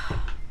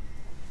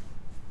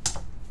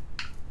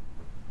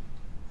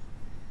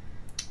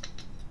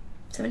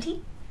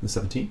 17? The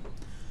 17.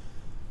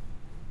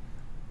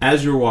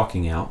 As you're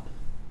walking out,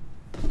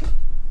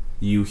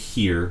 you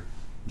hear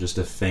just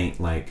a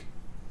faint, like...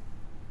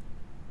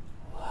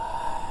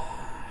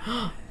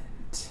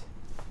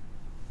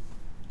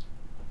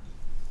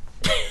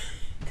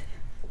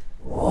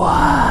 What?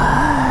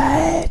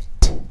 I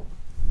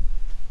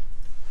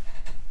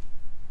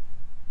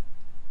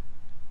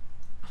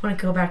want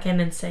to go back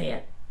in and say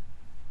it.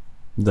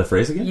 The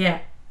phrase again? Yeah.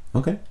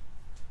 Okay.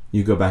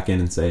 You go back in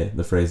and say it,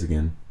 the phrase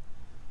again.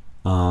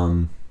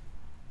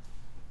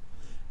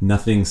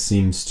 Nothing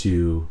seems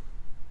to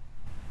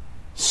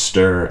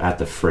stir at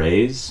the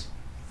phrase.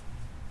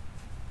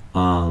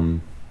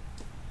 And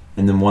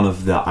then one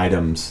of the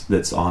items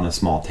that's on a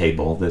small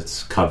table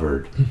that's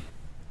covered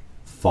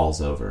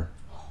falls over.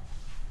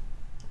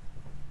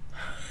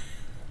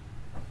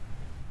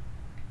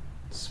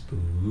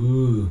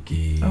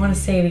 Spooky. I want to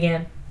say it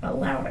again, but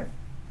louder.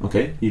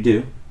 Okay, you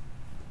do.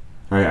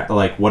 All right,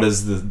 like what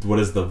is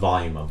the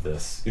volume of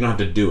this? You don't have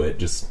to do it.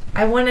 Just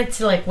I wanted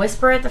to like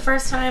whisper it the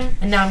first time,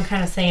 and now I'm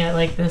kind of saying it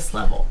like this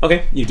level.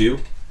 okay, you do.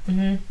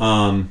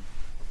 Mm-hmm.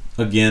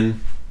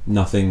 Again,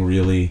 nothing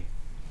really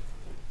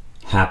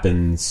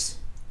happens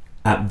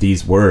at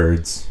these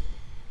words.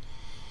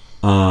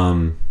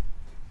 But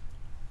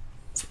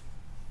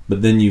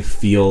then you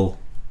feel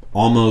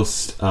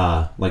almost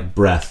like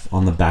breath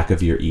on the back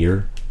of your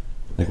ear,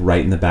 like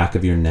right in the back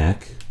of your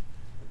neck.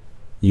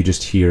 You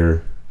just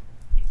hear,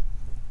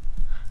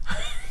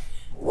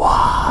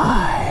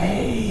 why?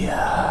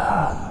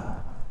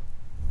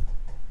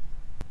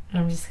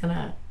 I'm just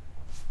gonna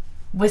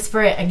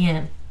whisper it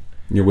again.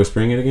 You're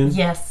whispering it again?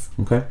 Yes.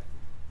 Okay.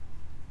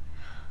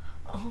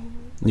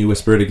 You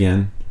whisper it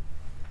again.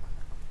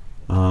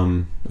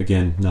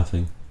 Again,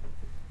 nothing.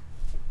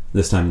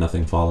 This time,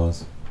 nothing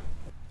follows.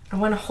 I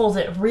want to hold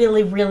it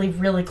really, really,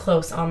 really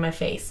close on my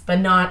face, but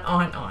not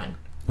on.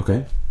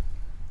 Okay.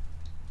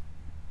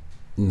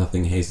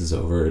 Nothing hazes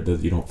over it.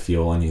 You don't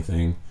feel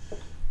anything.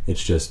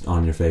 It's just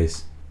on your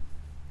face.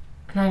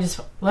 And I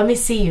just, let me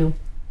see you.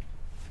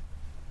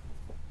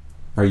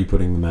 Are you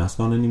putting the mask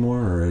on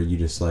anymore, or are you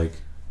just like...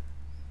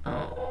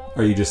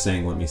 Are you just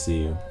saying, let me see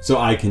you? So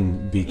I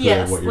can be clear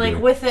yes, what you're like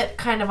doing. with it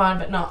kind of on,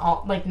 but not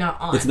all, like not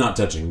on. It's not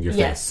touching your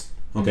yes. face.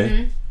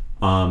 Okay.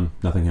 Mm-hmm.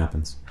 Nothing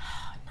happens.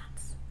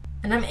 Nuts.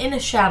 And I'm in a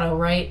shadow,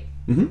 right?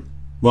 Mm-hmm.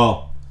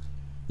 Well,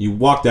 you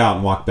walked out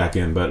and walked back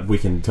in, but we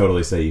can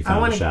totally say you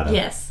found a shadow.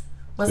 Yes.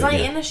 Was I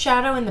in a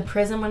shadow in the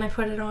prison when I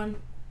put it on?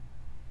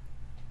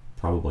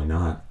 Probably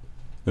not.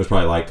 There's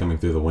probably light coming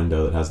through the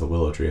window that has the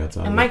willow tree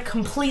outside. Am I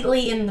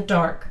completely in the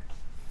dark?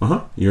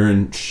 Uh-huh. You're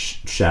in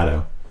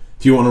shadow.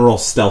 If you want to roll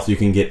stealth, you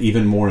can get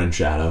even more in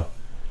shadow.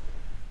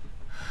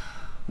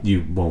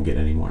 You won't get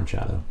any more in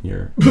shadow.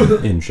 You're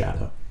in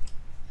shadow.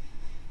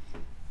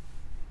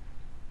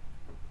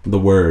 The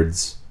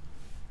words,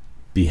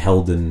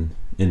 beholden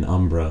in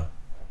umbra,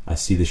 I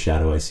see the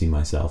shadow, I see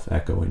myself,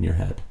 echo in your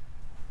head.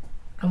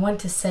 I want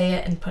to say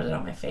it and put it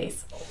on my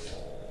face.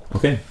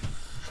 Okay.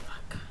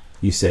 Fuck.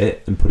 You say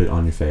it and put it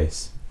on your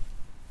face.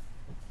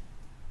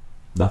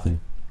 Nothing.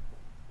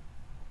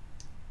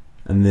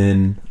 And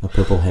then a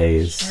purple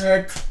haze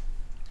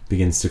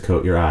begins to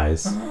coat your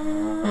eyes.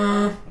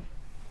 But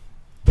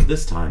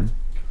this time,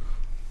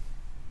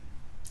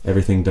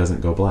 everything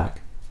doesn't go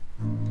black.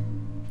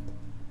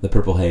 The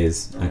purple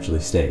haze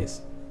actually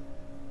stays.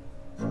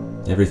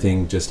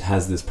 Everything just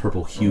has this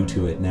purple hue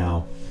to it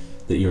now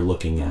that you're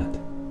looking at.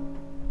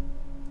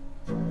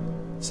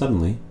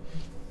 Suddenly,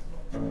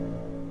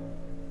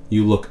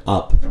 you look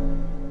up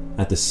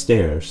at the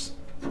stairs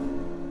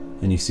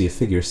and you see a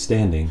figure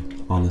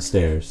standing on the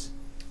stairs.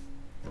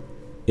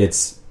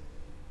 Its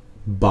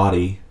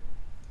body,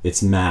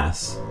 its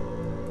mass,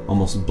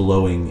 almost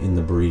blowing in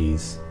the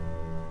breeze.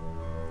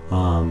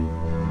 And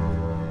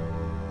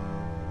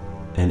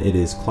it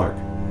is Clark.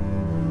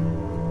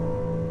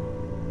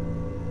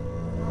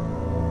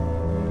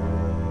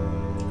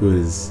 Who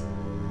is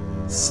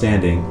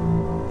standing,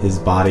 his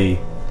body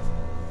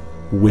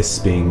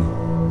wisping,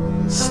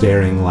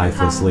 staring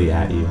lifelessly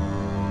at you.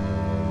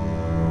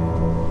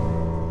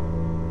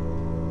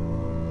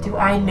 Do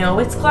I know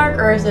it's Clark,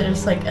 or is it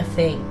just like a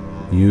thing?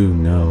 You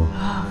know.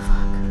 Oh,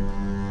 fuck.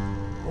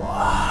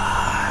 Why?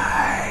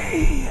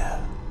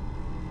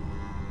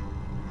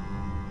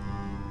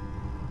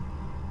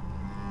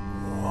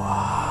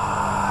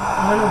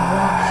 I want to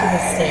walk to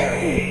the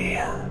stairs.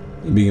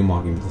 You begin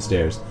walking to the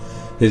stairs.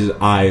 His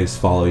eyes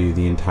follow you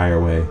the entire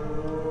way.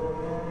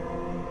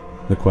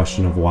 The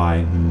question of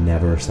why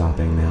never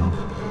stopping now.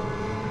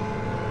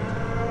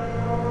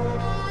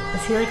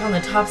 Is he like on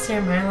the top stair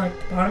and mine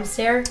like the bottom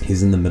stair?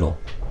 He's in the middle,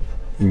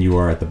 and you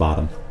are at the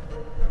bottom.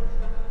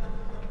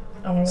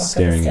 I want to walk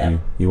staring up a step. at you.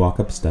 You walk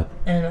up a step.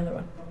 And another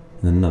one.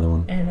 And then another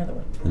one. And another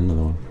one. And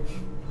another one.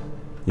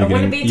 I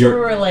want to be to where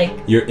we're like...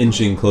 You're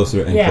inching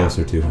closer and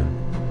closer to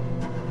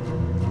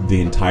him.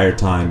 The entire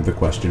time, the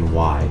question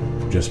why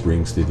just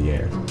rings through the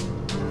air.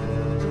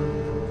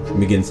 It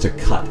begins to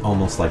cut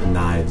almost like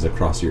knives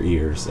across your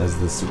ears as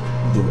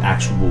the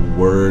actual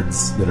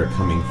words that are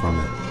coming from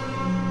it.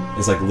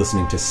 It's like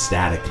listening to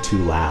static too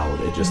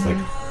loud. It just like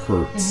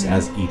hurts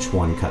as each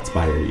one cuts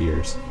by your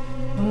ears.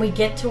 When we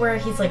get to where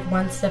he's like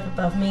one step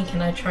above me,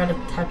 can I try to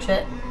touch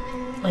it?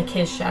 Like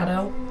his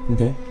shadow?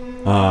 Okay.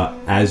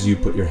 As you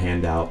put your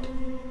hand out,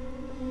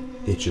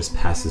 it just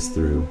passes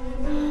through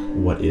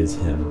what is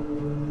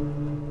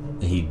him.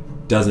 He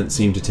doesn't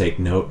seem to take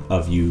note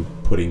of you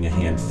putting a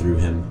hand through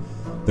him.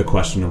 The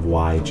question of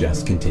why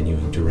just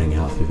continuing to ring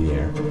out through the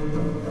air.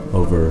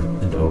 Over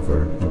and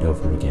over and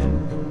over again.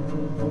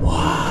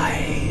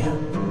 Why?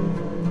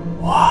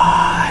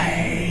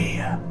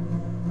 Why?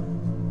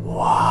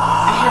 Why?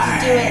 I had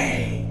to do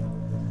it.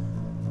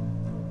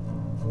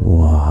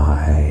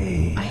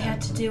 Why? I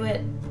had to do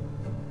it.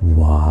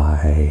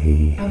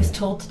 Why? I was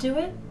told to do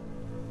it.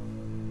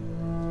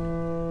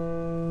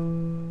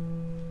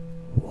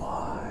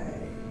 Why?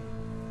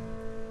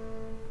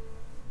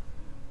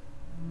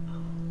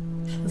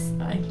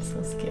 I'm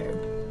so scared.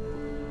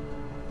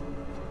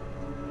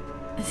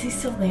 Is he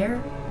still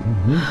there?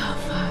 Mm-hmm. Oh,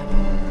 fuck.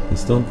 He's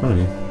still in front of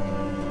you.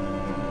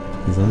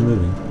 He's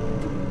unmoving.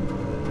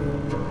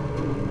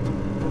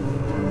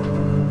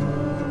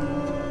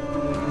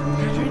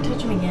 Can I try to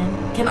touch him again?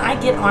 Can I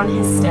get on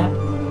his step?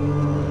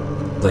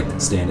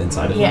 Like stand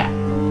inside of him? Yeah.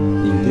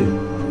 You do.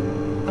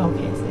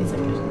 Okay, so he's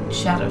like a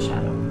shadow.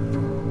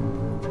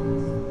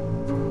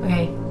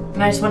 Okay,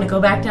 and I just want to go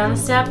back down a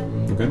step.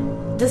 Okay.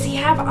 Does he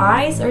have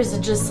eyes, or is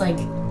it just like...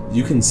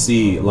 You can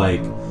see,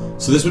 like...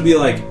 So this would be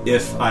like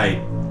if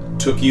I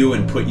took you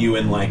and put you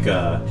in like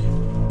an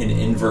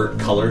invert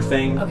color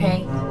thing.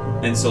 Okay.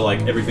 And so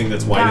like everything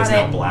that's white is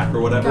now black or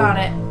whatever. Got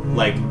it.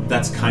 Like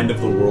that's kind of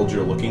the world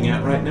you're looking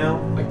at right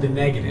now. Like the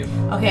negative.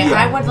 Okay,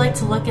 Yeah. I would like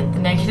to look at the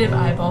negative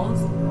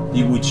eyeballs.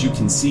 Which you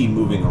can see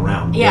moving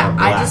around. Yeah, They're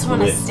I black just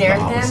want to with stare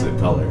the at opposite them.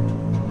 color.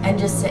 And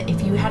just say,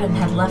 if you hadn't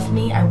had left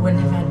me, I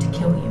wouldn't have had to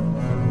kill you.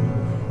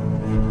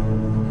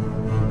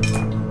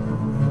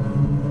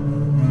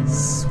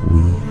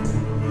 Sweet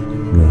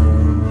girl.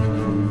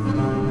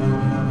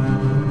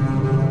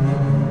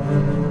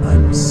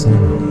 I'm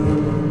sorry.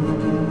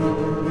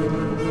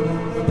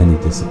 And he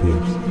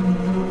disappears.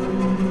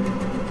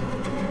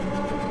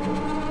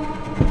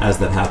 As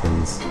that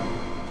happens,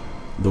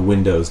 the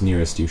windows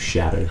nearest you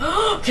shatter.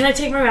 Can I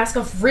take my mask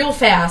off real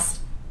fast?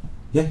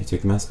 Yeah, you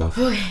take the mask off.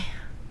 Okay.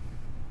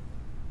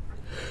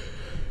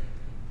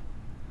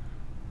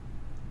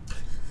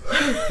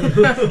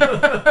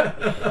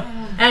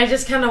 And I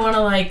just kind of want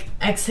to like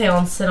exhale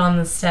and sit on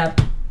the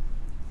step.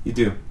 You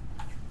do.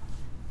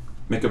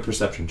 Make a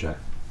perception check.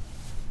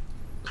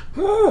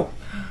 Oh,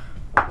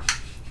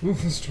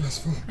 this is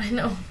stressful. I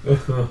know.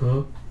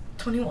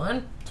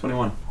 21.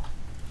 21.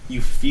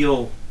 You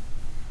feel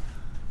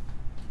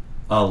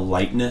a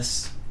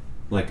lightness,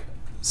 like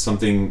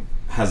something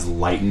has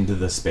lightened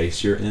the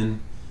space you're in.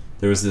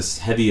 There was this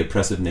heavy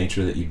oppressive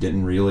nature that you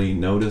didn't really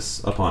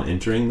notice upon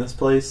entering this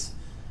place,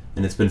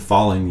 and it's been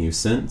following you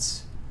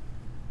since.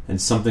 And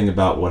something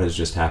about what has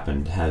just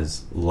happened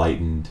has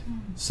lightened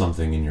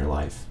something in your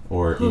life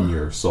or in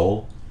your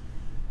soul.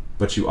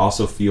 But you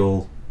also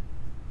feel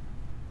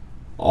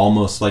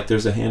almost like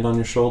there's a hand on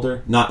your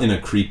shoulder. Not in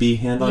a creepy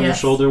hand on your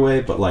shoulder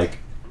way, but like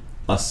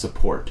a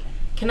support.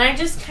 Can I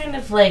just kind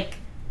of like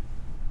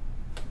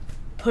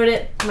put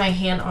my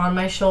hand on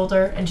my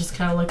shoulder and just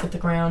kind of look at the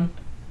ground?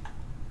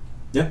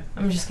 Yeah.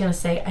 I'm just going to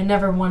say, I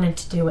never wanted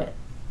to do it.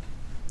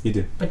 You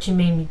do. But you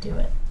made me do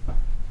it.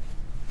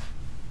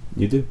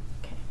 You do.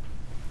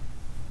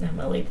 Now I'm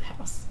going to leave the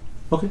house.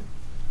 Okay.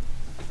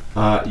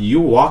 You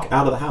walk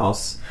out of the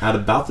house at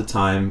about the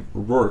time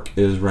Roarke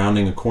is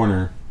rounding a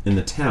corner in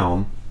the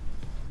town,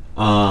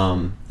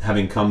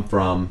 having come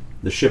from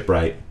the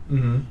shipwright,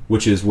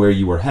 which is where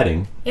you were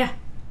heading. Yeah.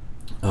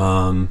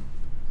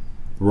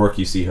 Roarke,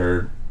 you see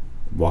her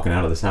walking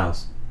out of this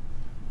house.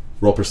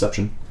 Roll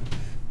perception.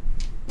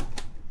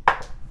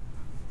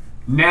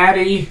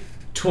 Natty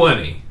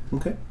 20.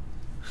 Okay.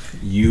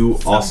 You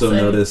also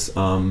safe. notice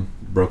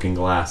broken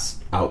glass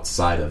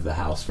outside of the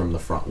house from the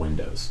front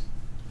windows.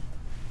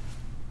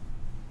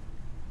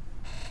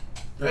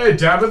 Hey,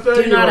 Tabitha.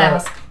 Do not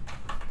ask.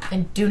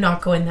 And do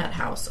not go in that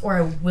house, or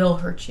I will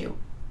hurt you.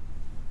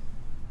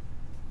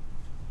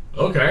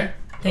 Okay.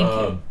 Thank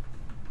you.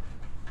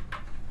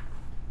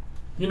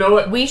 You know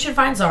what? We should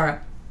find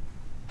Zara.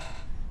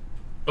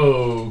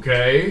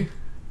 Okay.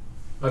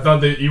 I thought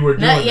that you were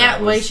doing that.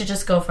 Yeah, we should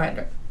just go find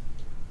her.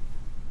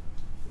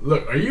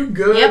 Look, are you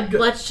good? Yep,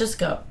 let's just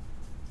go.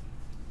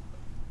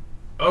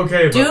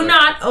 Okay, but... Do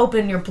not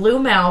open your blue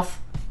mouth.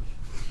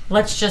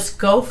 Let's just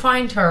go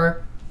find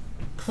her.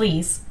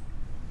 Please.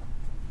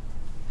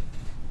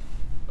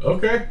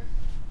 Okay.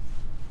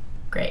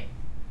 Great.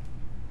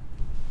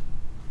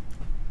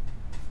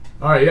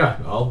 Alright, yeah.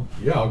 I'll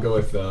go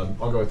with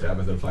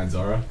Tabitha to find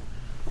Zara.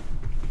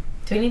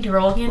 Do we need to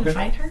roll again to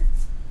find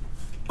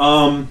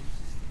her?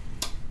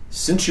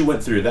 Since you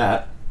went through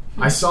that,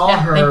 I saw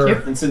her... Thank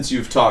you. and since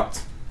you've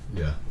talked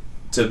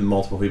to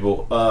multiple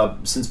people,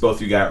 since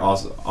both you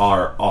guys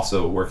are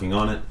also working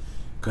on it,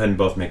 go ahead and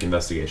both make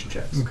investigation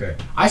checks. Okay.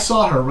 I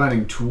saw her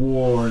running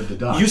toward the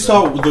dock. You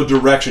saw the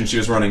direction she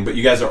was running, but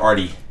you guys are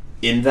already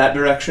in that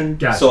direction,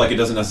 Gotcha. so like it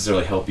doesn't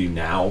necessarily help you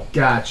now.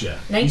 Gotcha.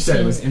 19. You said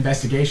it was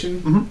investigation?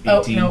 Mm-hmm.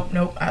 18. Oh,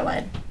 nope, I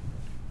lied.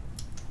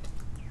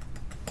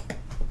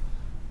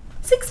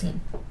 16.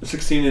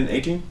 16 and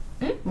 18?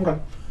 Mm-hmm. Okay.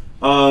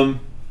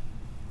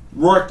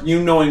 Roarke,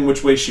 you knowing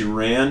which way she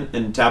ran,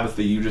 and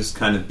Tabitha, you just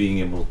kind of being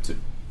able to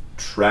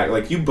track,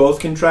 like, you both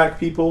can track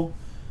people,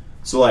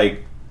 so,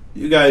 like,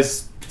 you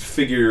guys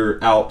figure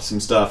out some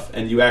stuff,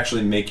 and you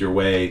actually make your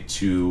way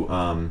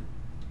to,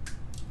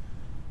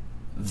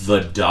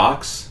 the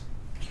docks.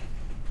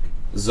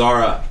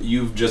 Zara,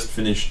 you've just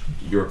finished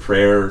your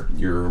prayer,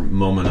 your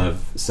moment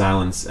of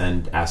silence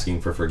and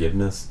asking for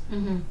forgiveness.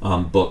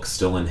 Mm-hmm. Book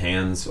still in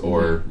hands,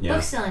 or yeah.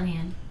 Book still in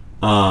hand.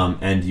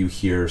 And you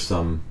hear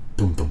some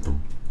boom, boom,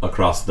 boom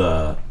across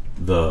the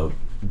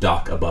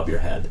dock above your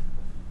head.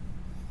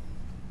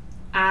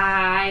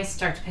 I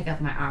start to pick up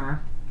my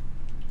armor.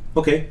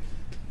 Okay.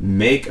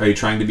 Are you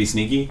trying to be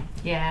sneaky?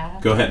 Yeah.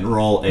 Go ahead and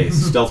roll a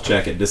stealth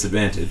check at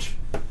disadvantage.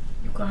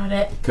 You got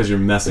it. Because you're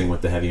messing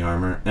with the heavy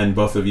armor. And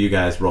both of you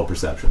guys roll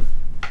perception.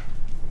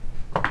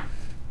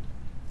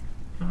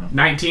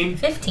 19.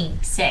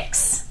 15.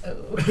 6.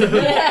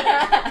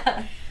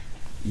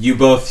 You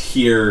both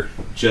hear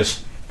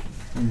just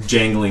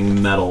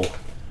jangling metal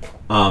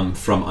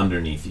from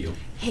underneath you.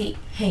 Hey.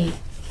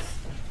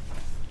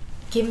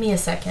 Give me a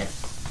second.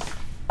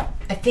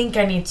 I think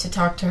I need to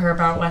talk to her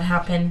about what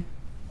happened.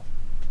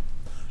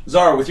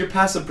 Zara, with your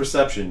passive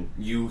perception,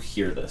 you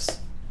hear this.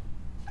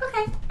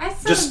 Okay.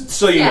 Just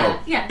so you know,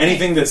 yeah,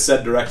 anything that's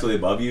said directly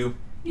above you,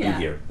 you yeah,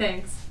 hear.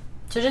 Thanks.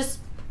 So just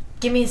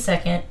give me a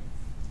second.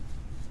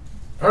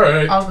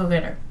 Alright. I'll go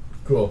get her.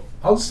 Cool.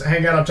 I'll just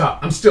hang out up top.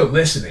 I'm still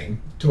listening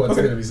to what's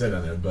Okay. going to be said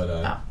on there,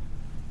 but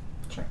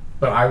Sure.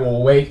 but I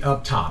will wait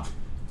up top.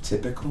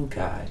 Typical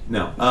guy.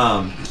 No.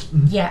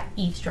 Yeah,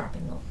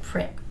 eavesdropping, little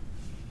prick.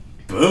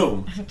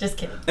 Boom. Just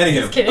kidding.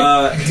 Anywho, Just kidding.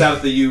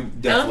 Tabitha, you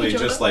definitely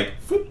Jonah. just like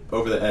whoop,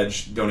 over the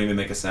edge. Don't even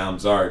make a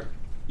sound. Zara,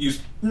 you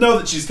know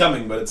that she's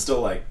coming, but it's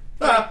still like,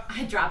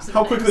 I drop some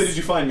how things. quickly did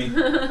you find me?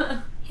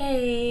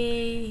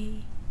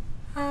 Hey.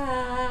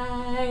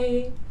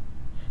 Hi.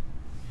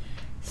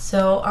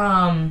 So,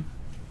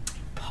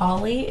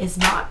 Polly is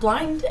not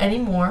blind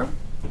anymore.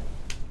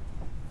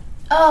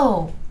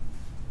 Oh.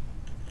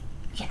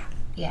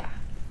 Yeah.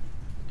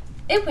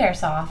 It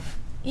wears off.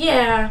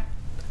 Yeah.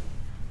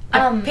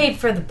 I paid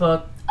for the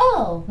book.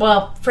 Oh.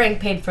 Well, Frank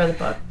paid for the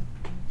book.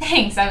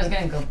 Thanks. I was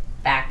going to go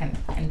back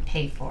and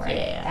pay for it.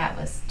 Yeah. That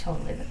was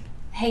totally the...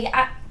 Hey,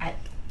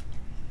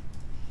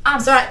 I'm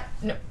sorry.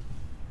 No.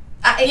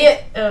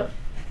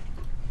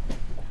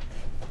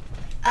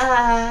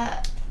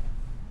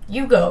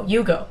 You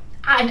go.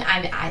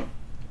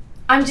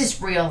 I'm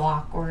just real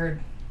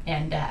awkward,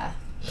 and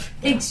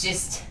things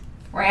just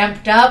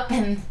ramped up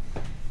and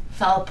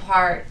fell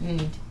apart,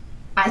 and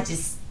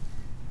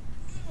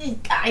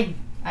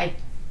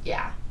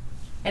yeah,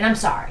 and I'm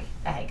sorry,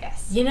 I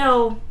guess. You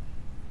know,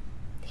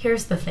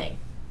 here's the thing.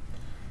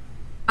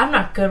 I'm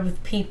not good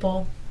with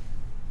people.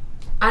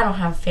 I don't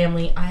have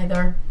family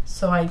either,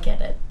 so I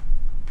get it.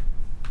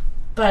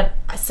 But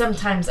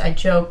sometimes I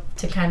joke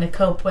to kind of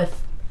cope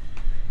with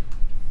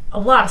a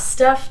lot of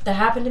stuff that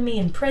happened to me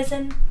in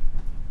prison.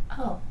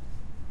 Oh.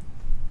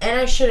 And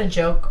I shouldn't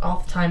joke all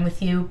the time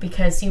with you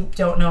because you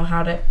don't know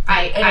how to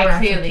I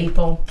interact with clearly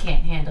people.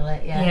 can't handle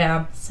it, yeah.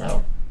 Yeah,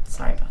 so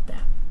sorry about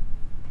that.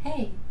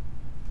 Hey,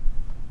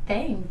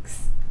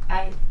 thanks.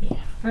 I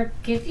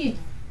forgive you.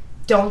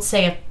 Don't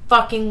say a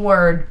fucking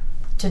word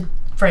to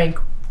Frank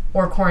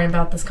or Corin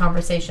about this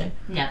conversation.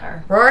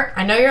 Never. Roarke,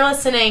 I know you're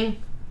listening.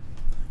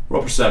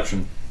 Roll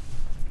perception.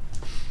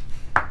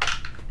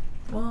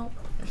 Well,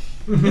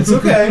 It's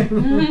okay.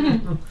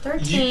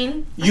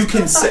 13. You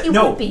can say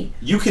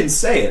You can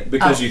say it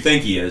because Oh. you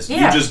think he is.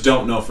 Yeah. You just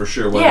don't know for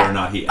sure whether Yeah. or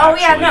not he Oh,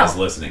 actually yeah, no. is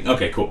listening.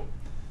 Okay, cool.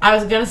 I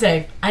was gonna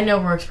say, I know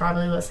Rourke's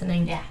probably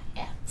listening. Yeah.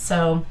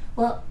 So,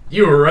 Well,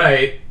 You were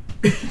right.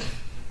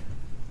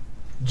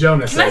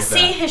 Jonah can I says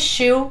see that. his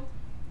shoe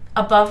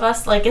above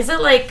us? Like, is it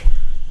like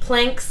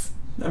planks?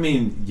 I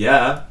mean,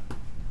 yeah.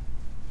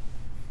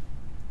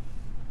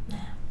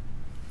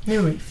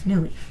 New leaf.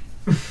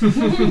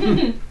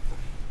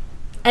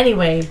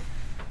 Anyway,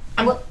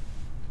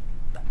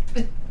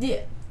 yeah.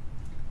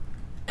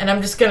 And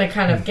I'm just gonna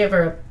kind of give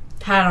her a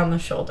pat on the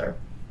shoulder.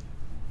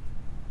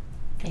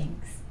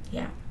 thanks.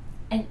 Yeah.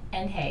 And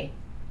hey,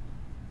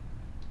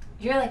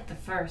 you're like the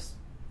first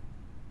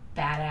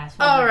badass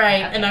woman. All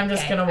right, Okay, and I'm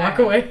just okay, gonna all walk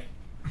right. away.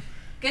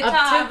 Good up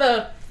talk. to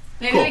the.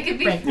 Maybe Cool. we could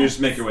be. You just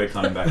make your way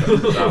climbing back up to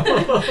the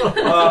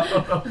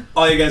top.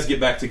 All you guys get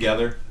back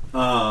together.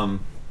 Roarke,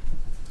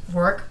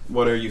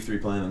 What are you three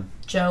planning?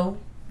 Joe.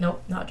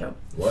 Nope, not Joe.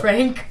 What?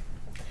 Frank.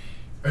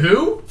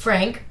 Who?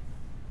 Frank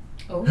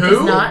Oh. Who?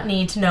 does not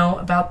need to know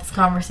about this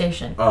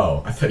conversation.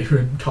 Oh, I thought you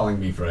were calling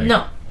me Frank.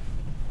 No.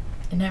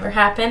 It never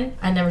happened.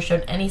 I never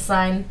showed any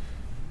sign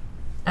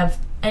of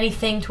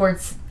anything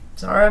towards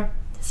Zara.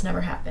 This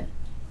never happened.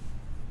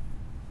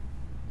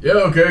 Yeah,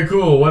 okay,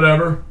 cool,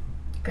 whatever.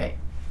 Great.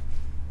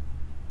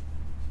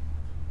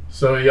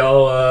 So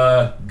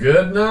y'all,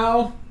 good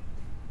now?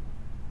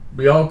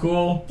 We all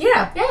cool?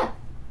 Yeah.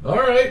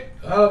 Alright,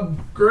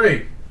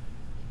 great.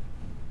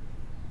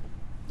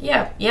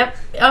 Yeah. Yep.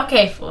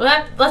 Okay. Well,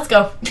 let's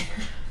go.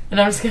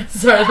 And I'm just gonna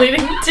start leading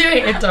to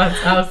Anton's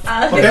house.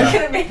 Could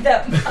have made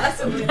that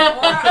possibly more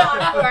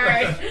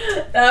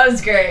awkward. That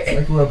was great.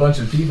 Like we're a bunch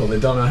of people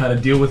that don't know how to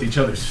deal with each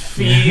other's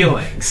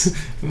feelings.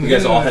 You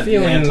guys all head to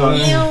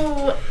Anton's?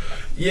 Ew.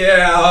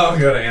 Yeah, I'll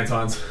go to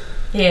Anton's.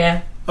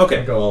 Yeah. Okay.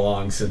 I'll go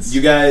along since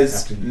You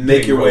guys after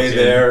make your way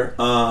getting roped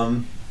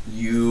there.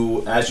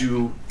 As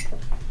you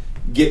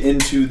get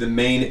into the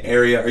main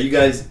area, are you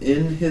guys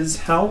in his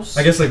house?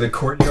 I guess like the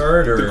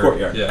courtyard or The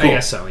courtyard. Yeah. I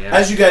guess so, yeah.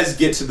 As you guys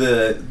get to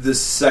the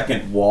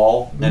second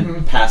wall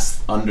and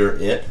pass under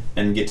it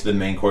and get to the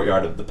main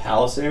courtyard of the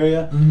palace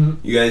area,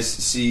 you guys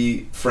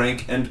see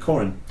Frank and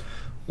Corin.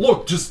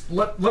 Look, just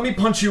let me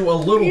punch you a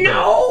little bit.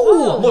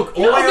 No! Look,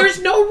 all No, I have- there's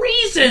no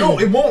reason! No,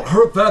 it won't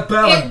hurt that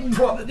bad.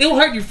 It'll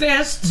hurt your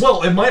fists.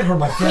 Well, it might hurt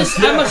my fist.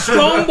 I'm a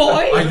strong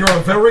boy. You're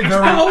a very,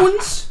 very...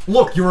 Bones.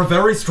 Look, you're a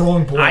very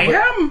strong boy. I but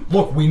am.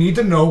 Look, we need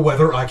to know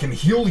whether I can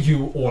heal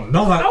you or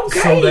not, Okay.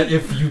 so that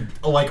if you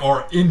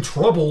are in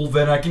trouble,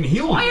 then I can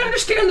heal you. I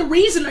understand the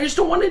reason. I just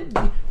don't want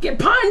to get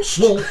punched.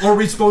 Well, are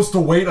we supposed to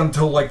wait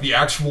until the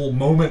actual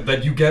moment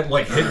that you get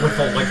hit with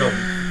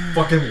a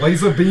fucking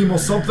laser beam or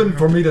something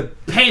for me to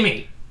Pay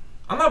me.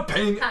 I'm not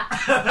paying.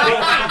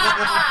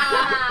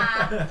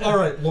 All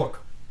right, look.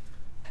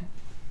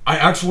 I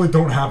actually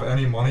don't have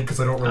any money because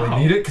I don't really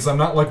need it because I'm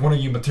not like one of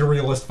you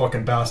materialist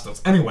fucking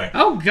bastards. Anyway.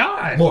 Oh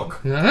God.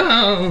 Look.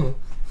 Oh.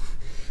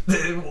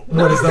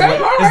 What is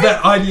that? Okay, Is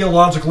that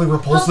ideologically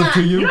repulsive Hold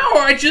to on. you? No,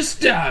 I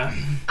just.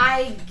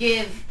 I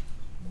give.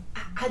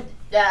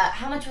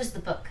 How much was the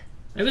book?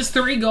 It was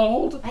 3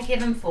 gold. I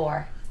give him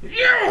 4.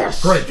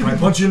 Yes. Great. Can I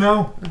punch you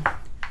now?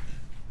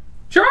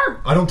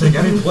 Sure. I don't take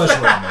any pleasure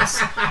in this.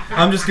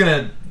 I'm just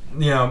gonna,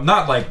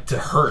 not to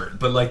hurt,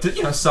 but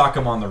to sock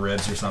him on the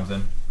ribs or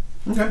something.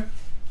 Okay.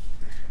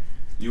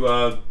 You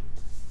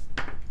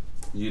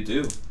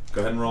do. Go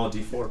ahead and roll a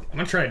d4. I'm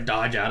gonna try to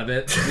dodge out of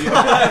it. Never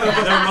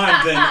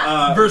mind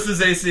then.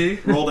 Versus AC.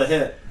 Roll to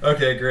hit.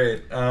 Okay,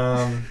 great.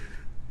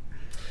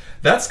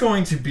 That's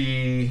going to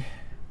be.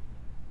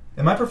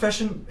 Am I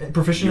proficient You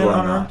in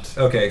are unarmed? not.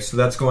 Okay, so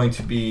that's going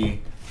to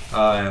be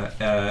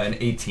an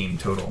 18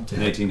 total. To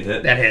An hit. 18 to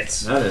hit. That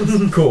hits. That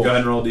is. Cool. Go ahead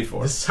and roll a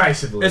d4.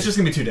 decisively. It's just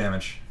gonna be 2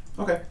 damage.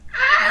 Okay.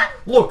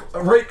 Look,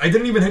 right? I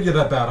didn't even hit you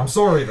that bad. I'm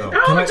sorry though.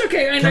 No, it's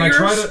okay. I know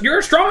you're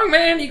a strong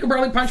man. You can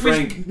probably punch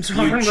Frank, me. you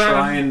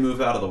try and move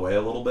out of the way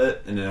a little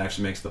bit, and it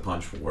actually makes the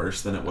punch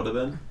worse than it would have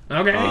been.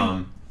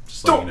 Okay.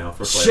 Just let you know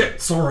for flavor.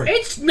 Shit, sorry.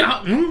 It's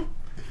nothing.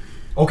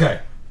 Okay.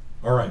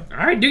 All right. All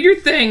right, do your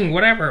thing.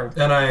 Whatever.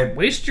 And I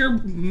Waste your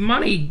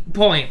money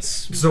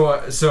points.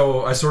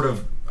 so I sort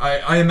of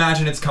I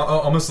imagine it's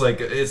almost like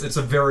it's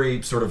a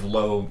very sort of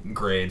low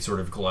grade sort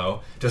of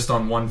glow just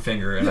on one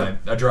finger, and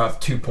I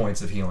drop 2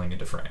 points of healing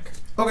into Frank.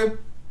 Okay.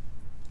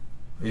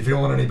 Are you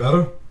feeling any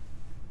better?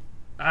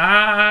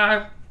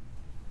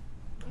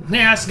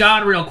 Ask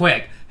God real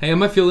quick. Hey,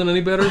 am I feeling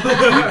any better?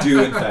 You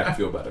do, in fact,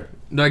 feel better.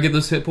 Do I get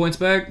those hit points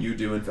back? You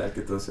do, in fact,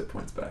 get those hit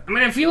points back. I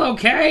mean, I feel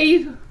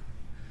okay.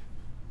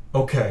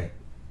 Okay.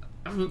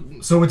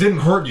 So it didn't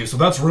hurt you, so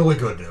that's really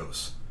good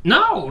news.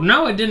 No,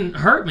 it didn't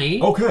hurt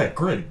me. Okay,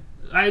 great.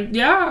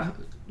 Yeah.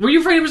 Were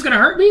you afraid it was going to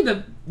hurt me?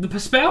 The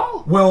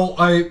spell? Well,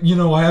 I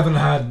haven't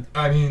had.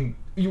 I mean,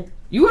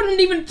 You wouldn't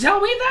even tell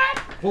me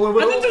that? Well,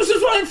 I thought this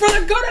was for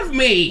the good of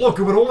me. Look,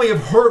 it would only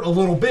have hurt a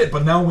little bit,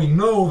 but now we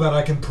know that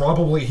I can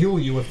probably heal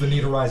you if the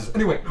need arises.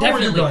 Anyway, how are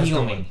you Definitely guys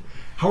heal doing? me.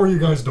 How are you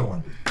guys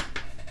doing?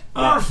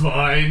 We're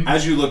fine.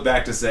 As you look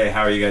back to say,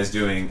 how are you guys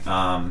doing,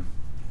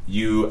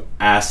 you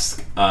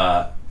ask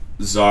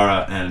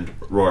Zara and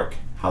Roarke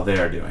how they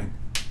are doing.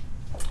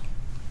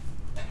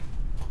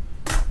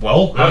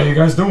 Well, how are you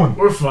guys doing?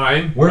 We're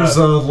fine. Where's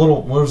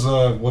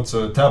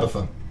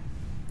Tabitha?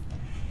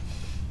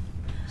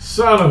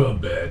 Son of a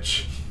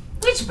bitch.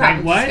 We should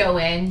probably What? just go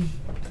in.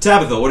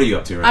 Tabitha, what are you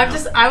up to right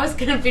now? I was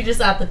gonna be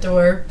just at the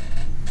door,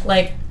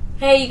 like,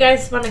 hey, you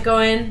guys want to go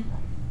in?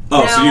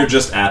 Oh, so No. you're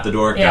just at the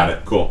door? Yeah. Got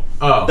it. Cool.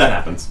 Oh. That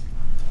happens.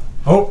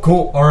 Oh,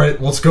 cool. All right,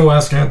 let's go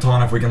ask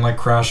Anton if we can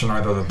crash in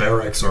either the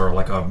barracks or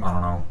I don't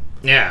know.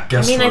 Yeah.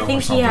 Guest I mean, I room or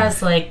think he something.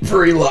 has like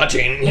Free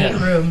lodging. 8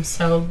 rooms,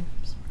 so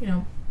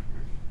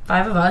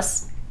 5 of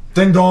us.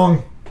 Ding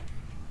dong.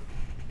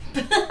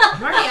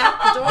 I'm already up.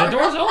 The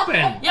door's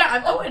open. Yeah,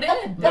 I'm going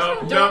in.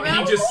 No,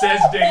 he just says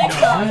ding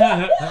dong.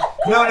 No.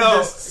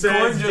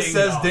 Corin just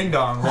says ding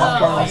dong.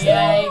 Oh,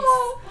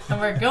 yikes. And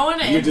we're going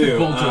in. You do.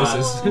 Cool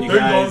choices. You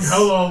guys,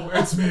 Hello,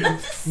 it's me.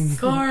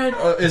 Corin.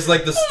 Is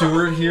like the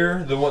steward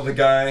here, the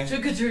guy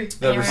that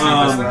received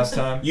us last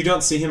time? you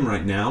don't see him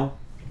right now,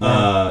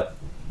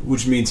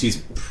 which means he's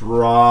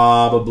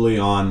probably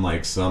on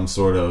like some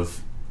sort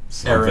of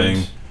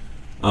something.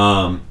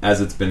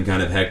 As it's been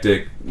kind of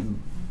hectic,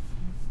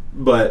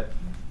 but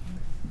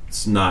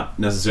it's not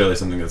necessarily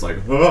something that's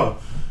like,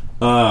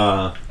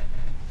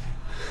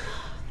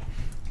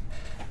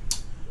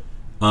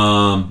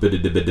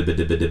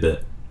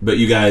 but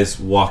you guys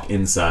walk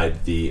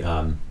inside the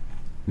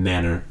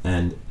manor,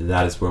 and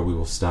that is where we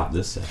will stop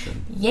this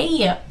session.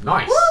 Yeah.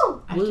 Nice.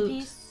 Woo! I have to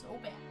be so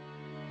bad.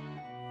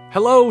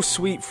 Hello,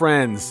 sweet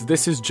friends.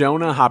 This is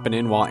Jonah hopping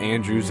in while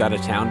Andrew's out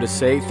of town to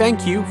say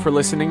thank you for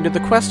listening to The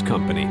Quest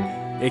Company.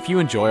 If you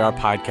enjoy our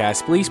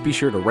podcast, please be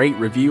sure to rate,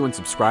 review, and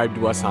subscribe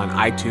to us on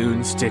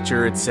iTunes,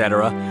 Stitcher,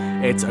 etc.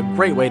 It's a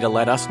great way to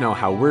let us know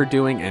how we're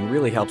doing and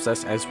really helps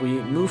us as we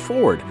move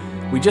forward.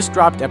 We just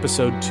dropped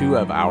episode 2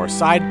 of our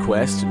side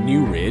quest,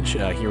 New Ridge,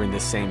 here in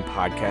this same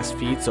podcast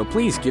feed, so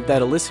please give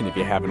that a listen if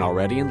you haven't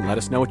already and let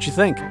us know what you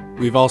think.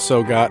 We've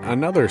also got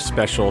another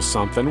special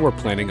something we're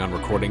planning on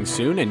recording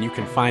soon, and you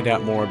can find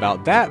out more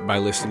about that by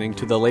listening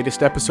to the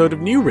latest episode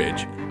of New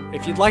Ridge.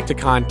 If you'd like to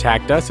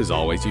contact us, as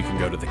always, you can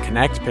go to the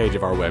Connect page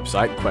of our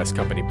website,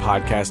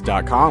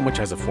 questcompanypodcast.com, which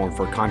has a form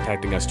for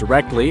contacting us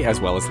directly,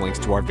 as well as links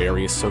to our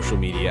various social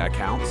media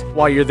accounts.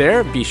 While you're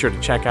there, be sure to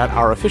check out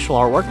our official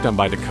artwork done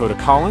by Dakota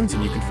Collins,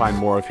 and you can find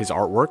more of his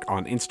artwork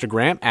on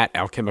Instagram at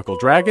Alchemical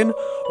Dragon,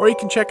 or you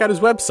can check out his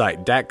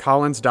website,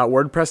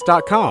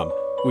 dakcollins.wordpress.com.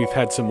 We've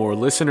had some more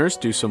listeners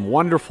do some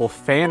wonderful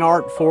fan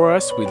art for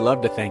us. We'd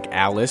love to thank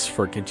Alice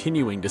for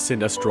continuing to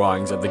send us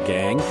drawings of the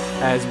gang,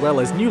 as well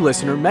as new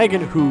listener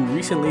Megan, who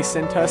recently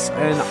sent us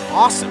an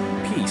awesome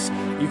piece.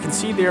 You can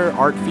see their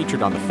art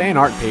featured on the fan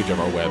art page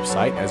of our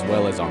website, as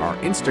well as on our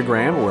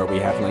Instagram, where we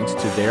have links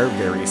to their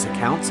various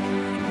accounts.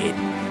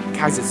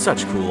 Guys, it's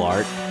such cool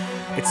art.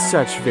 It's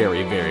such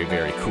very, very,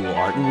 very cool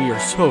art, and we are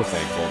so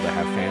thankful to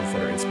have fans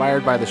that are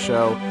inspired by the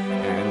show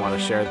and want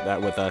to share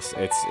that with us.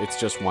 It's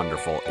just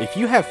wonderful. If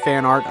you have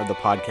fan art of the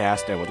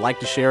podcast and would like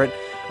to share it,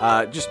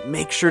 just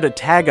make sure to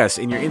tag us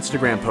in your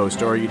Instagram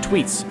post or your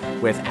tweets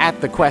with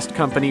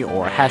 @TheQuestCompany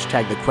or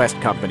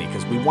 #TheQuestCompany,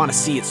 because we want to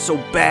see it so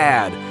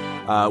bad.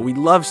 We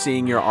love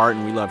seeing your art,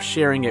 and we love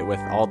sharing it with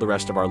all the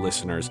rest of our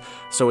listeners.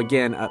 So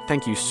again,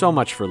 thank you so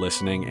much for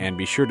listening, and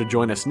be sure to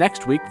join us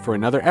next week for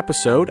another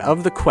episode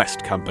of The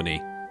Quest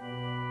Company.